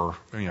 whoever,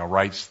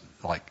 writes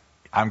like,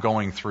 I'm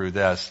going through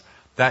this,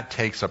 that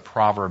takes a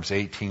Proverbs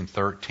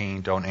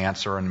 18:13, don't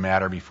answer and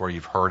matter before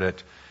you've heard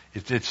it.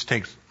 It just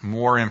takes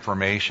more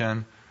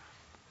information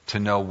to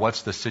know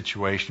what's the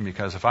situation,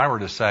 because if I were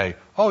to say,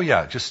 oh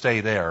yeah, just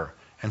stay there,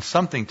 and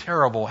something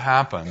terrible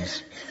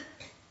happens,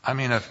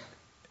 that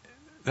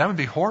would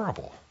be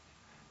horrible.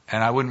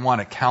 And I wouldn't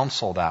want to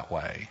counsel that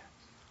way.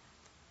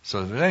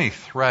 So if there's any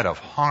threat of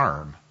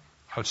harm,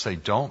 I would say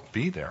don't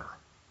be there.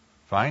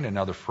 Find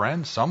another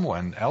friend,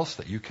 someone else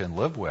that you can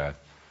live with.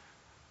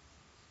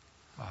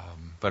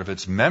 But if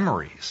it's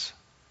memories,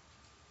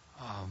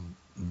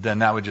 then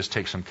that would just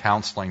take some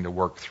counseling to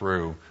work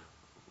through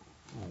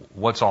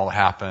what's all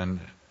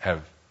happened,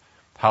 how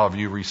have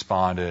you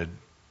responded,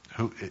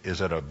 is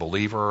it a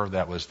believer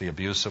that was the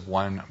abusive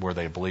one, were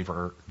they a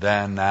believer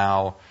then,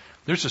 now?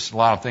 There's just a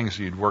lot of things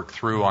you'd work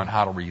through on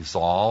how to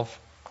resolve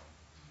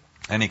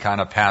any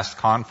kind of past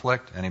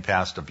conflict, any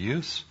past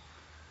abuse,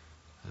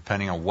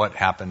 depending on what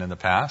happened in the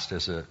past.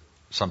 Is it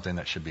something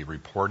that should be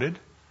reported?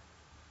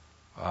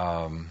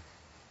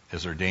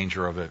 Is there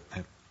danger of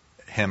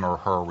him or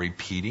her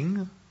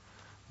repeating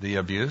the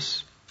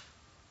abuse?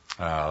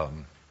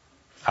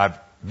 I've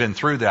been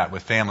through that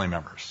with family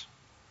members,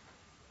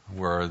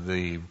 where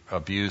the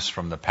abuse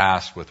from the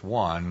past with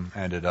one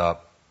ended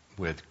up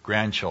with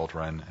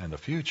grandchildren in the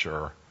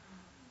future.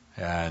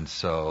 And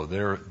so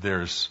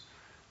there's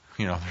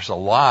a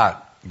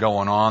lot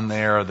going on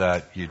there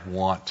that you'd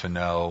want to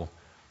know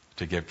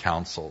to give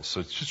counsel.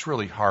 So it's just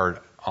really hard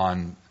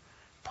on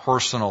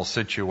personal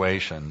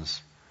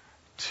situations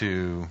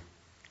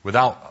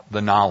without the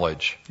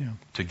knowledge,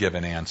 to give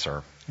an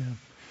answer.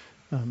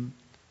 Yeah.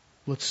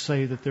 Let's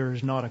say that there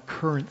is not a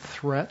current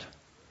threat.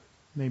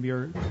 Maybe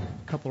a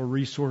couple of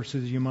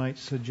resources you might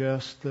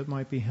suggest that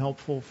might be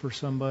helpful for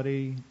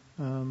somebody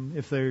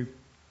if they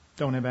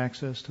don't have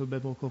access to a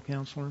biblical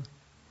counselor?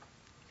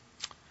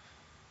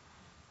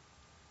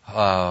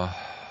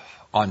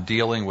 On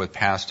dealing with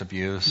past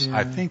abuse,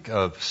 I think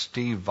of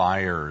Steve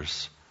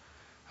Viers.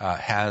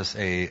 Has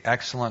a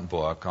excellent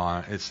book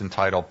it's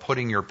entitled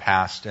Putting Your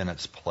Past in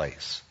Its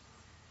Place.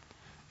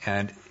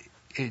 And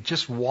it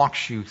just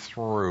walks you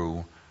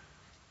through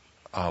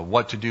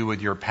what to do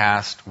with your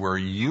past where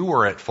you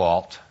were at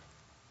fault,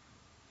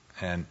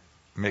 and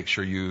make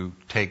sure you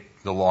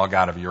take the log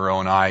out of your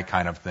own eye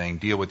kind of thing,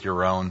 deal with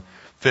your own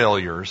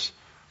failures.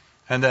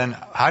 And then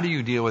how do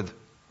you deal with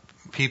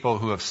people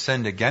who have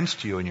sinned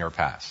against you in your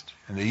past,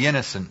 in the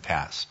innocent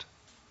past,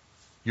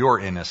 your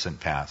innocent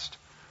past.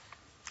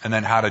 And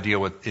then how to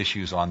deal with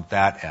issues on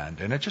that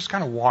end. And it just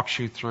kind of walks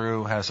you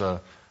through, has a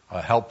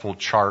helpful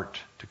chart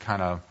to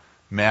kind of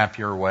map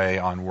your way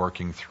on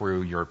working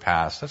through your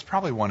past. That's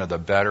probably one of the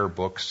better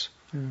books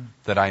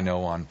that I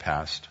know on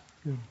past.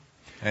 Good.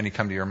 Any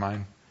come to your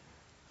mind?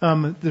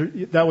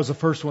 That was the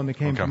first one that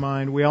came to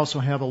mind. We also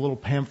have a little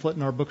pamphlet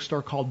in our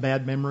bookstore called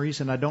Bad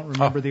Memories, and I don't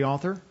remember the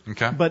author.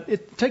 Okay. But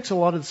it takes a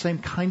lot of the same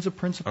kinds of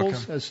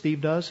principles as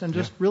Steve does, and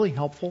just really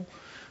helpful.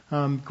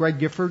 Greg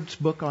Gifford's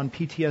book on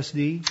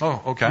PTSD.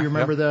 Oh, okay. Do you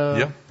remember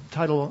the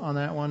title on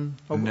that one?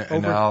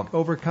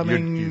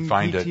 Overcoming you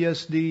find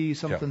PTSD,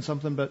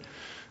 something. But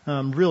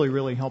really,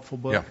 really helpful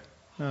book.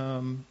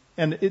 Yeah.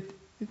 And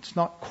it's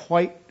not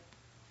quite,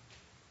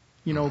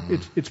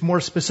 it's more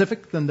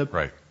specific than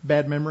the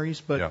Bad Memories,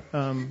 but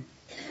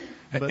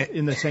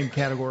in the same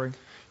category.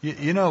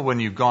 When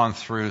you've gone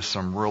through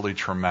some really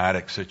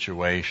traumatic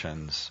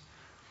situations,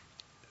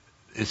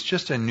 it's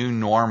just a new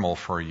normal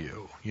for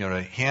you,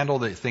 to handle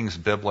the things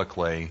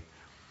biblically,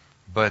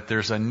 but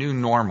there's a new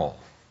normal.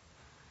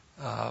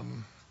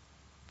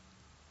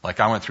 Like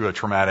I went through a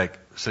traumatic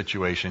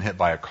situation, hit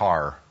by a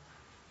car.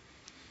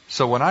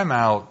 So when I'm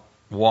out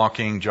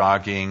walking,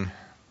 jogging,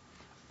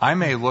 I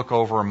may look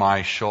over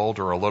my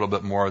shoulder a little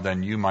bit more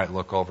than you might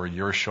look over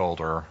your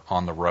shoulder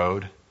on the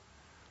road.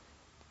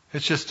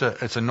 It's just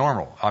it's a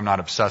normal. I'm not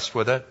obsessed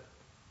with it,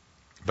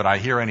 but I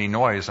hear any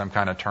noise, I'm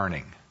kind of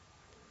turning.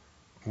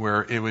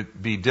 Where it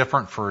would be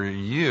different for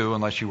you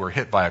unless you were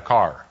hit by a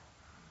car.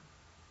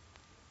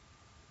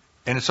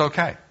 And it's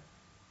okay.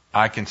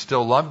 I can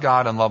still love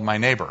God and love my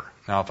neighbor.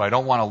 Now, if I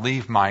don't want to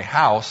leave my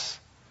house,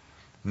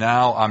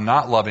 now I'm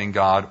not loving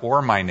God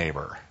or my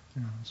neighbor.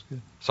 Yeah, that's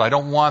good. So I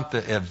don't want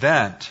the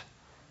event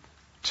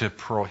to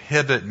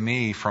prohibit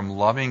me from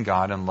loving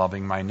God and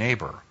loving my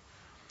neighbor.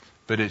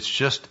 But it's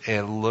just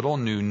a little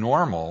new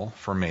normal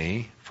for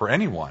me for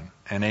anyone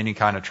in any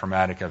kind of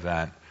traumatic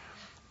event.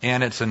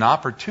 And it's an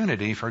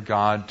opportunity for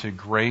God to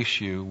grace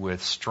you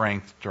with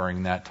strength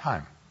during that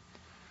time.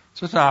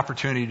 So it's an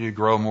opportunity to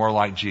grow more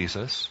like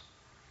Jesus,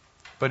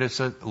 but it's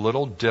a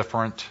little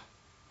different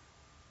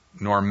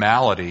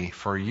normality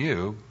for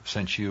you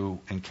since you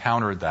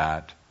encountered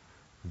that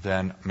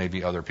than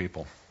maybe other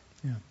people.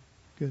 Yeah,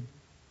 good.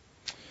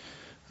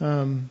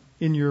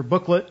 In your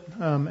booklet,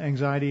 Anger,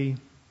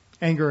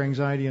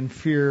 Anxiety, and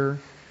Fear,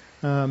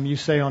 you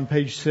say on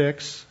page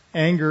 6,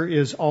 anger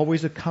is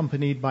always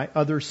accompanied by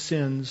other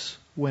sins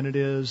when it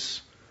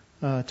is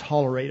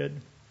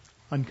tolerated,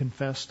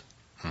 unconfessed.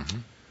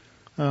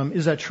 Mm-hmm.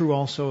 Is that true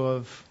also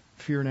of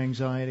fear and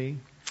anxiety?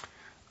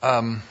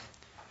 Yeah,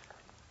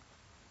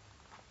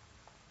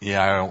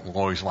 I don't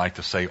always like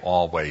to say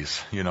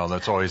always.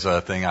 That's always a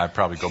thing. I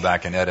probably go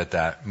back and edit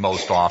that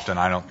most often.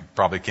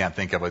 Probably can't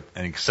think of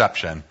an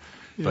exception,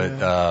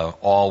 but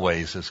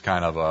always is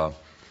kind of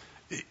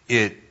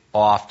it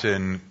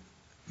often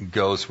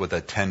goes with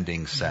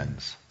attending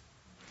sins.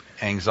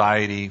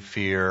 Anxiety,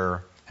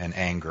 fear, and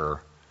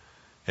anger.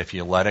 If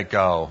you let it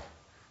go,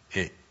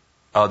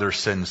 other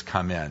sins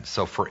come in.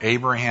 So for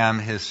Abraham,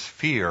 his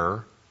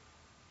fear,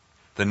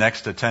 the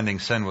next attending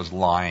sin was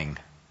lying.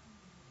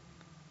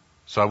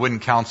 So I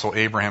wouldn't counsel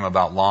Abraham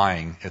about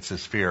lying. It's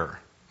his fear.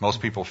 Most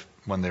people,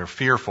 when they're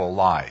fearful,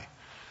 lie.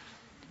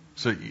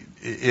 So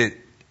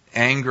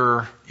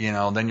anger,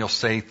 then you'll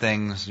say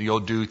things,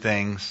 you'll do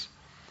things.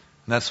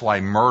 And that's why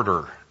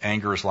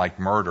anger is like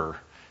murder.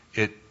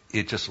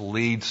 It just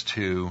leads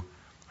to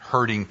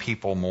hurting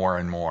people more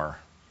and more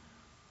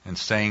and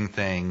saying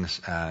things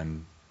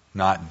and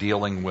not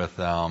dealing with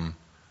them.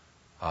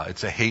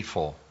 It's a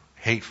hateful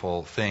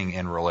thing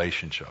in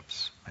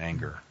relationships,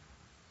 anger.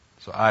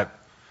 So I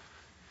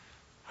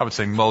would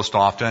say most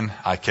often.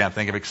 I can't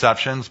think of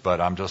exceptions,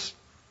 but I'm just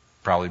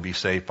probably be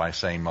safe by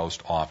saying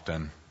most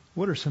often.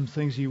 What are some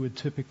things you would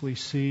typically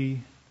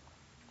see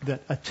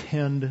that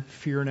attend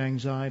fear and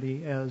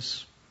anxiety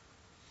as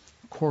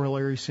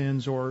corollary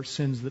sins or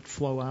sins that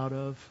flow out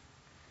of?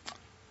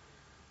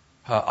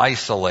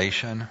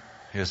 Isolation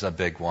is a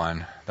big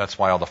one. That's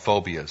why all the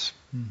phobias.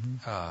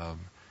 Mm-hmm.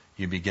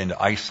 You begin to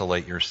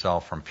isolate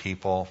yourself from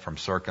people, from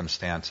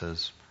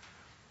circumstances.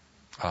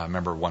 I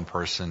remember one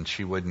person,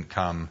 she wouldn't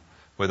come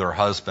with her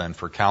husband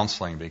for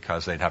counseling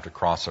because they'd have to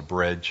cross a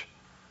bridge.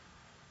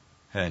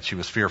 And she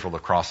was fearful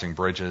of crossing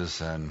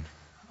bridges. And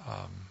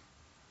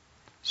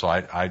so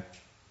I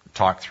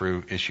talked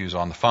through issues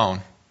on the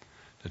phone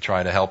to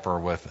try to help her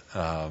with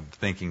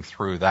thinking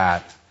through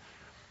that.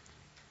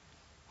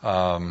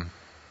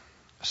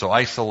 So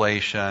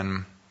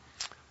isolation,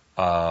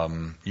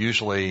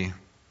 usually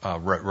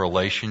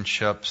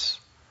relationships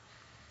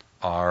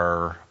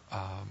are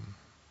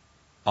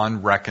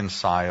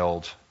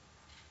unreconciled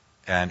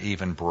and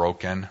even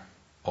broken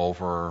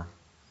over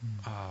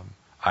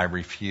I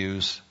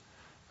refuse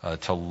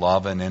to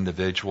love an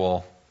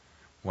individual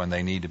when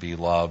they need to be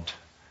loved.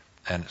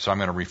 And so I'm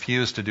going to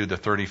refuse to do the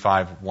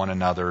 35 one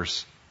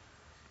another's.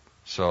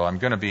 So I'm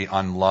going to be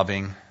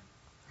unloving.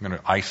 I'm going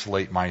to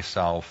isolate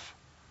myself.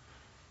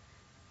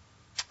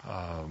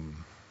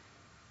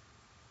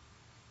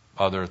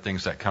 Other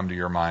things that come to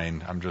your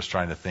mind, I'm just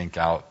trying to think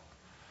out.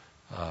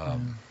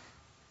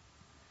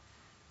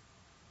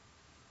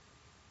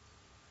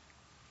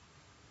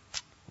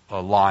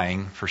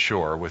 Lying, for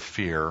sure, with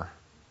fear.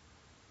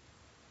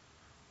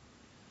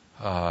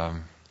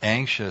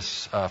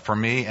 Anxious, for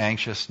me,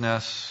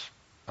 anxiousness,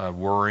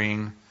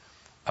 worrying.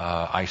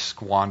 I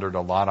squandered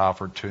a lot of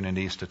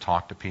opportunities to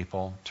talk to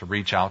people, to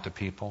reach out to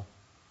people.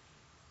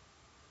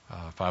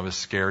 If I was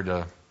scared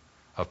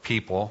of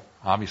people,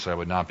 obviously I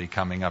would not be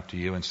coming up to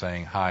you and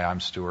saying, "Hi, I'm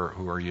Stuart,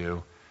 who are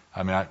you?"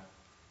 I mean,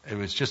 it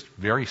was just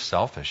very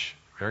selfish,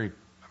 very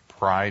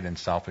pride and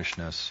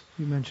selfishness.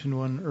 You mentioned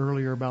one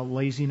earlier about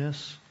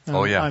laziness.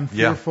 Oh, yeah. I'm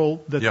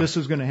fearful that this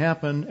is going to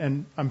happen,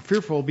 and I'm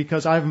fearful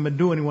because I haven't been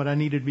doing what I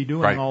needed to be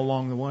doing all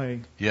along the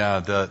way.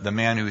 Yeah, the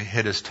man who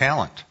hid his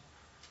talent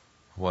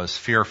was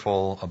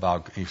fearful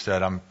about, he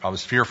said, I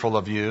was fearful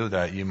of you,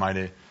 that you might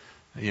have,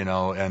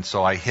 and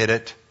so I hid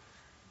it.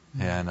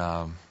 And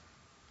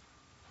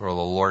where the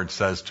Lord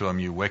says to him,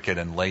 "You wicked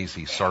and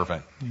lazy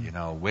servant."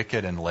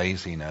 Wicked and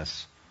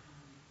laziness,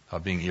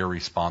 being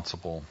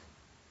irresponsible.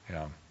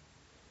 Yeah.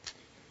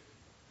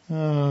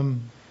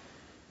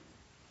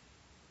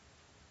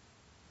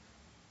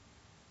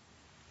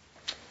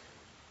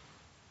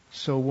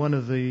 So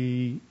one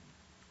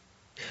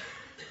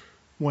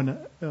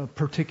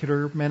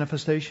particular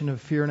manifestation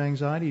of fear and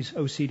anxiety is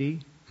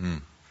OCD.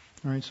 All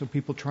right, so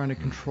people trying to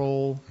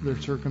control their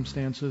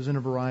circumstances in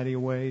a variety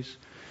of ways.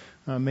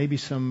 Maybe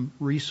some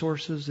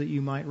resources that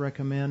you might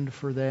recommend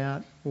for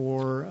that,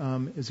 or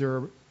is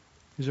there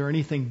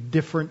anything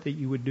different that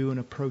you would do in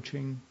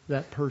approaching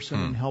that person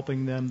and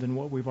helping them than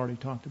what we've already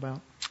talked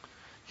about?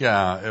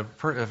 Yeah,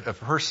 if a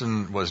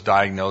person was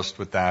diagnosed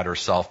with that or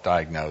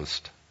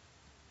self-diagnosed,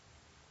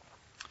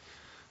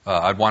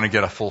 I'd want to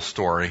get a full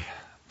story,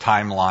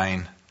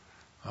 timeline,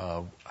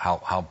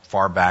 how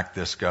far back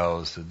this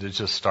goes. It did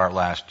just start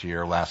last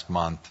year, last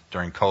month,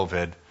 during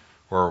COVID,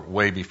 or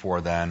way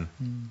before then.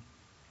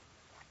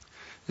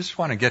 Just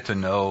want to get to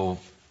know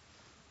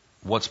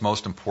what's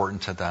most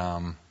important to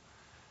them.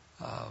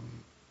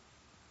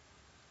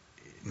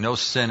 No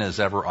sin is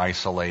ever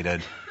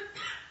isolated.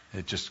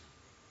 It just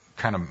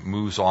kind of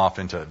moves off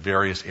into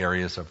various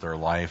areas of their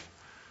life.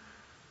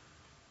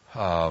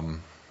 The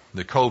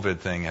COVID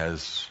thing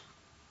has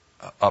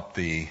upped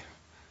the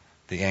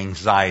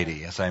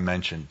anxiety, as I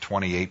mentioned,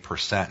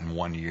 28% in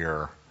 1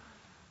 year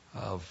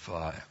of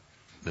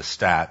the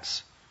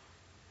stats.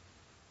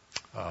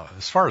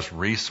 As far as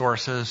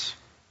resources,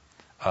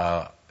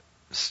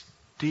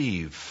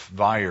 Steve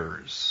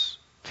Viers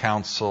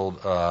counseled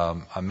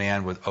a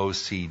man with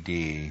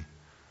OCD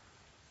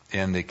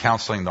in the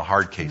Counseling the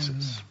Hard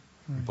Cases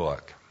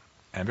book.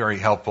 And very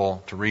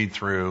helpful to read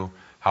through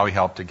how he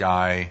helped a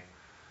guy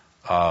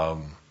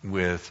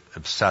with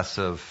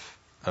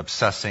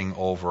obsessing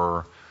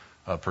over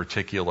a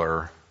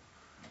particular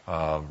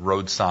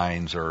road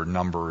signs or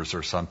numbers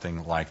or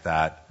something like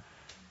that.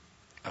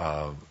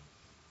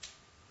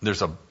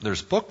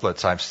 There's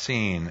booklets I've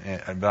seen,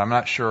 but I'm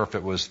not sure if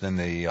it was in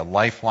the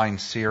Lifeline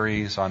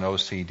series on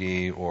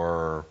OCD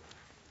or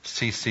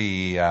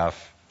CCEF,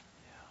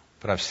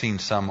 but I've seen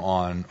some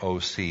on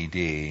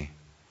OCD.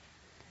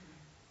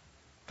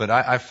 But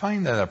I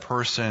find that a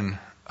person,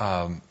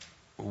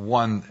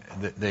 one,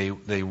 that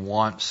they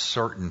want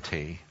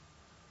certainty.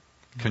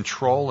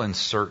 Control and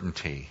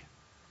certainty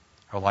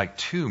are like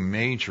two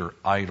major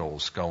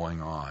idols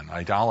going on,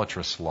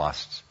 idolatrous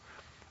lusts.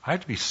 I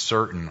have to be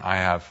certain I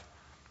have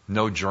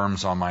no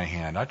germs on my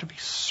hand. I have to be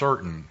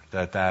certain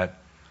that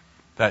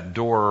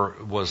door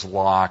was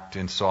locked,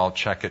 and so I'll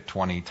check it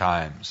 20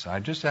 times. I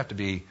just have to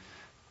be,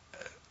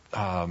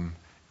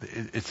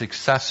 it's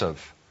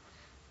excessive.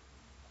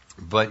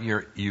 But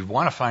you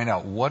want to find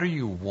out, what are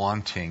you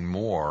wanting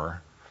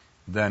more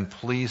than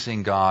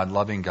pleasing God,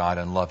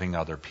 and loving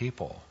other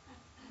people?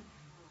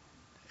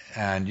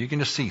 And you can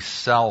just see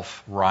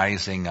self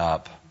rising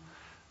up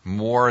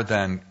more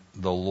than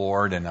the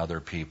Lord and other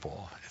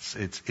people.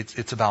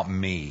 It's about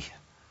me.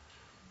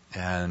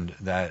 And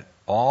that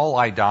all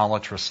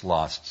idolatrous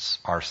lusts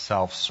are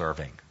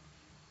self-serving.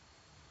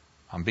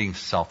 I'm being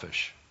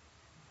selfish.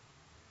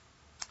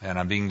 And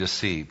I'm being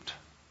deceived.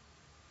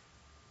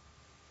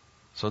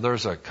 So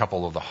there's a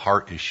couple of the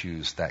heart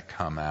issues that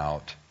come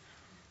out.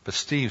 But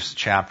Steve's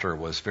chapter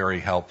was very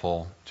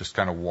helpful, just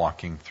kind of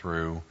walking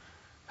through,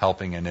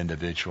 helping an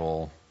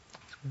individual.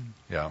 That's good.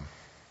 Yeah.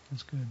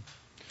 That's good.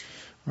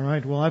 All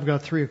right. Well, I've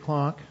got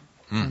 3:00.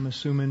 I'm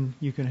assuming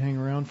you can hang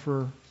around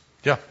for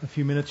a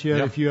few minutes yet.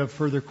 If you have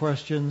further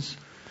questions,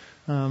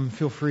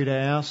 feel free to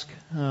ask.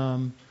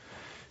 And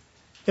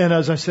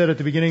as I said at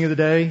the beginning of the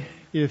day,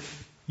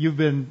 if you've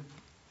been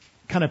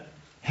kind of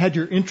had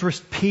your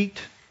interest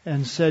piqued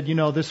and said,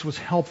 this was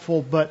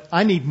helpful, but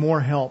I need more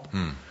help.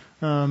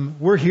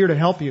 We're here to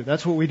help you.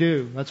 That's what we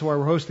do. That's why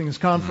we're hosting this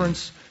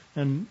conference.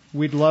 And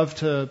we'd love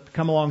to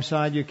come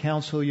alongside you,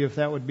 counsel you if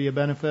that would be a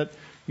benefit.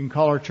 You can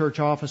call our church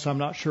office. I'm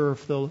not sure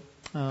if the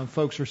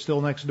folks are still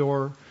next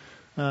door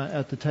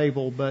at the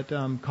table, but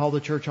call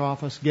the church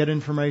office, get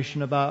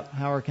information about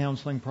how our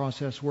counseling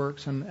process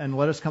works, and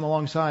let us come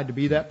alongside to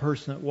be that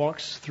person that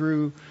walks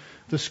through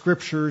the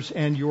Scriptures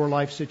and your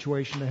life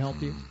situation to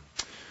help you.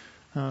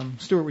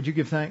 Stuart, would you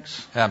give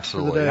thanks?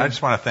 Absolutely. I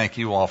just want to thank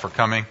you all for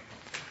coming.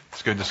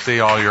 It's good to see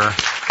all your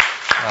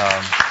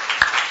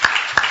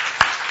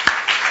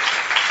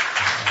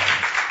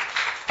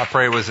I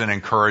pray it was an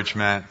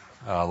encouragement.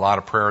 A lot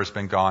of prayer has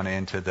been gone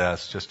into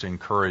this just to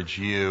encourage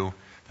you,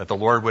 that the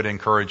Lord would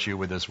encourage you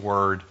with His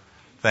Word.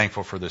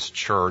 Thankful for this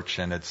church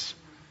and its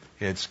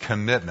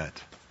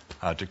commitment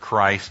to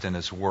Christ and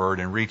His Word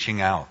and reaching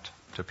out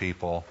to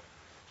people.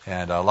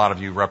 And a lot of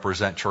you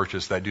represent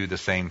churches that do the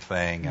same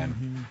thing.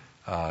 And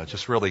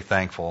just really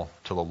thankful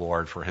to the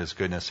Lord for His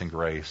goodness and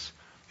grace.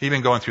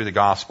 Even going through the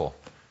gospel.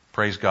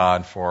 Praise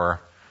God for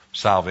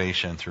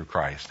salvation through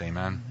Christ.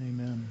 Amen?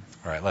 Amen.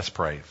 All right, let's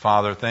pray.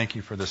 Father, thank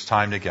you for this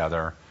time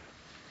together.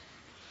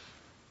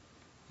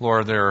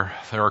 Lord, there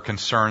are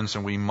concerns,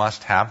 and we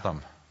must have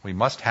them. We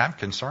must have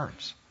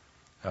concerns.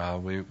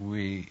 We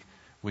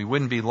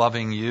wouldn't be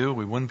loving you,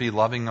 we wouldn't be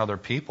loving other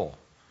people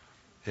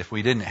if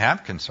we didn't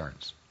have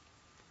concerns.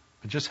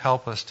 But just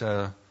help us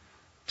to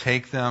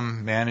take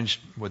them, managed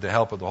with the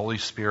help of the Holy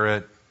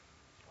Spirit,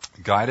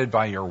 guided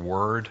by your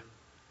word,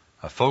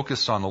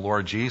 focused on the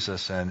Lord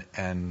Jesus,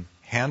 and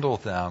handle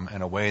them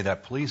in a way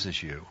that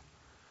pleases you.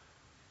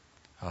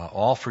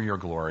 All for your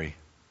glory.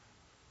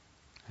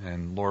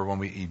 And Lord, when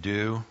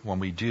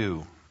we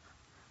do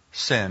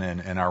sin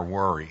in our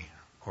worry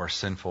or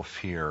sinful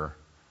fear,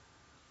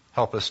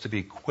 help us to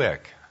be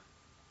quick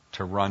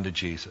to run to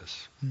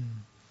Jesus.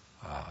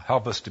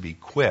 Help us to be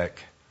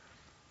quick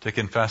to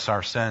confess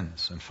our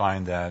sins and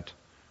find that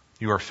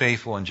you are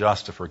faithful and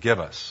just to forgive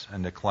us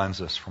and to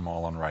cleanse us from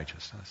all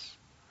unrighteousness.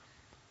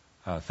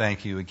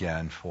 Thank you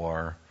again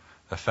for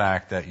the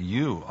fact that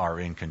you are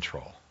in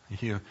control.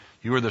 You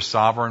are the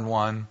sovereign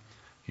one.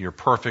 You're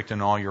perfect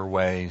in all your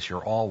ways.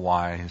 You're all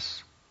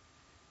wise.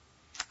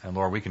 And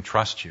Lord, we can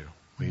trust you.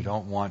 We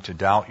don't want to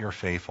doubt your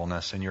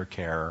faithfulness and your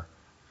care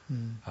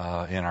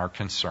in our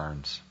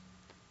concerns.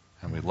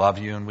 And we love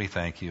you and we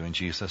thank you in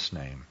Jesus'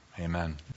 name. Amen.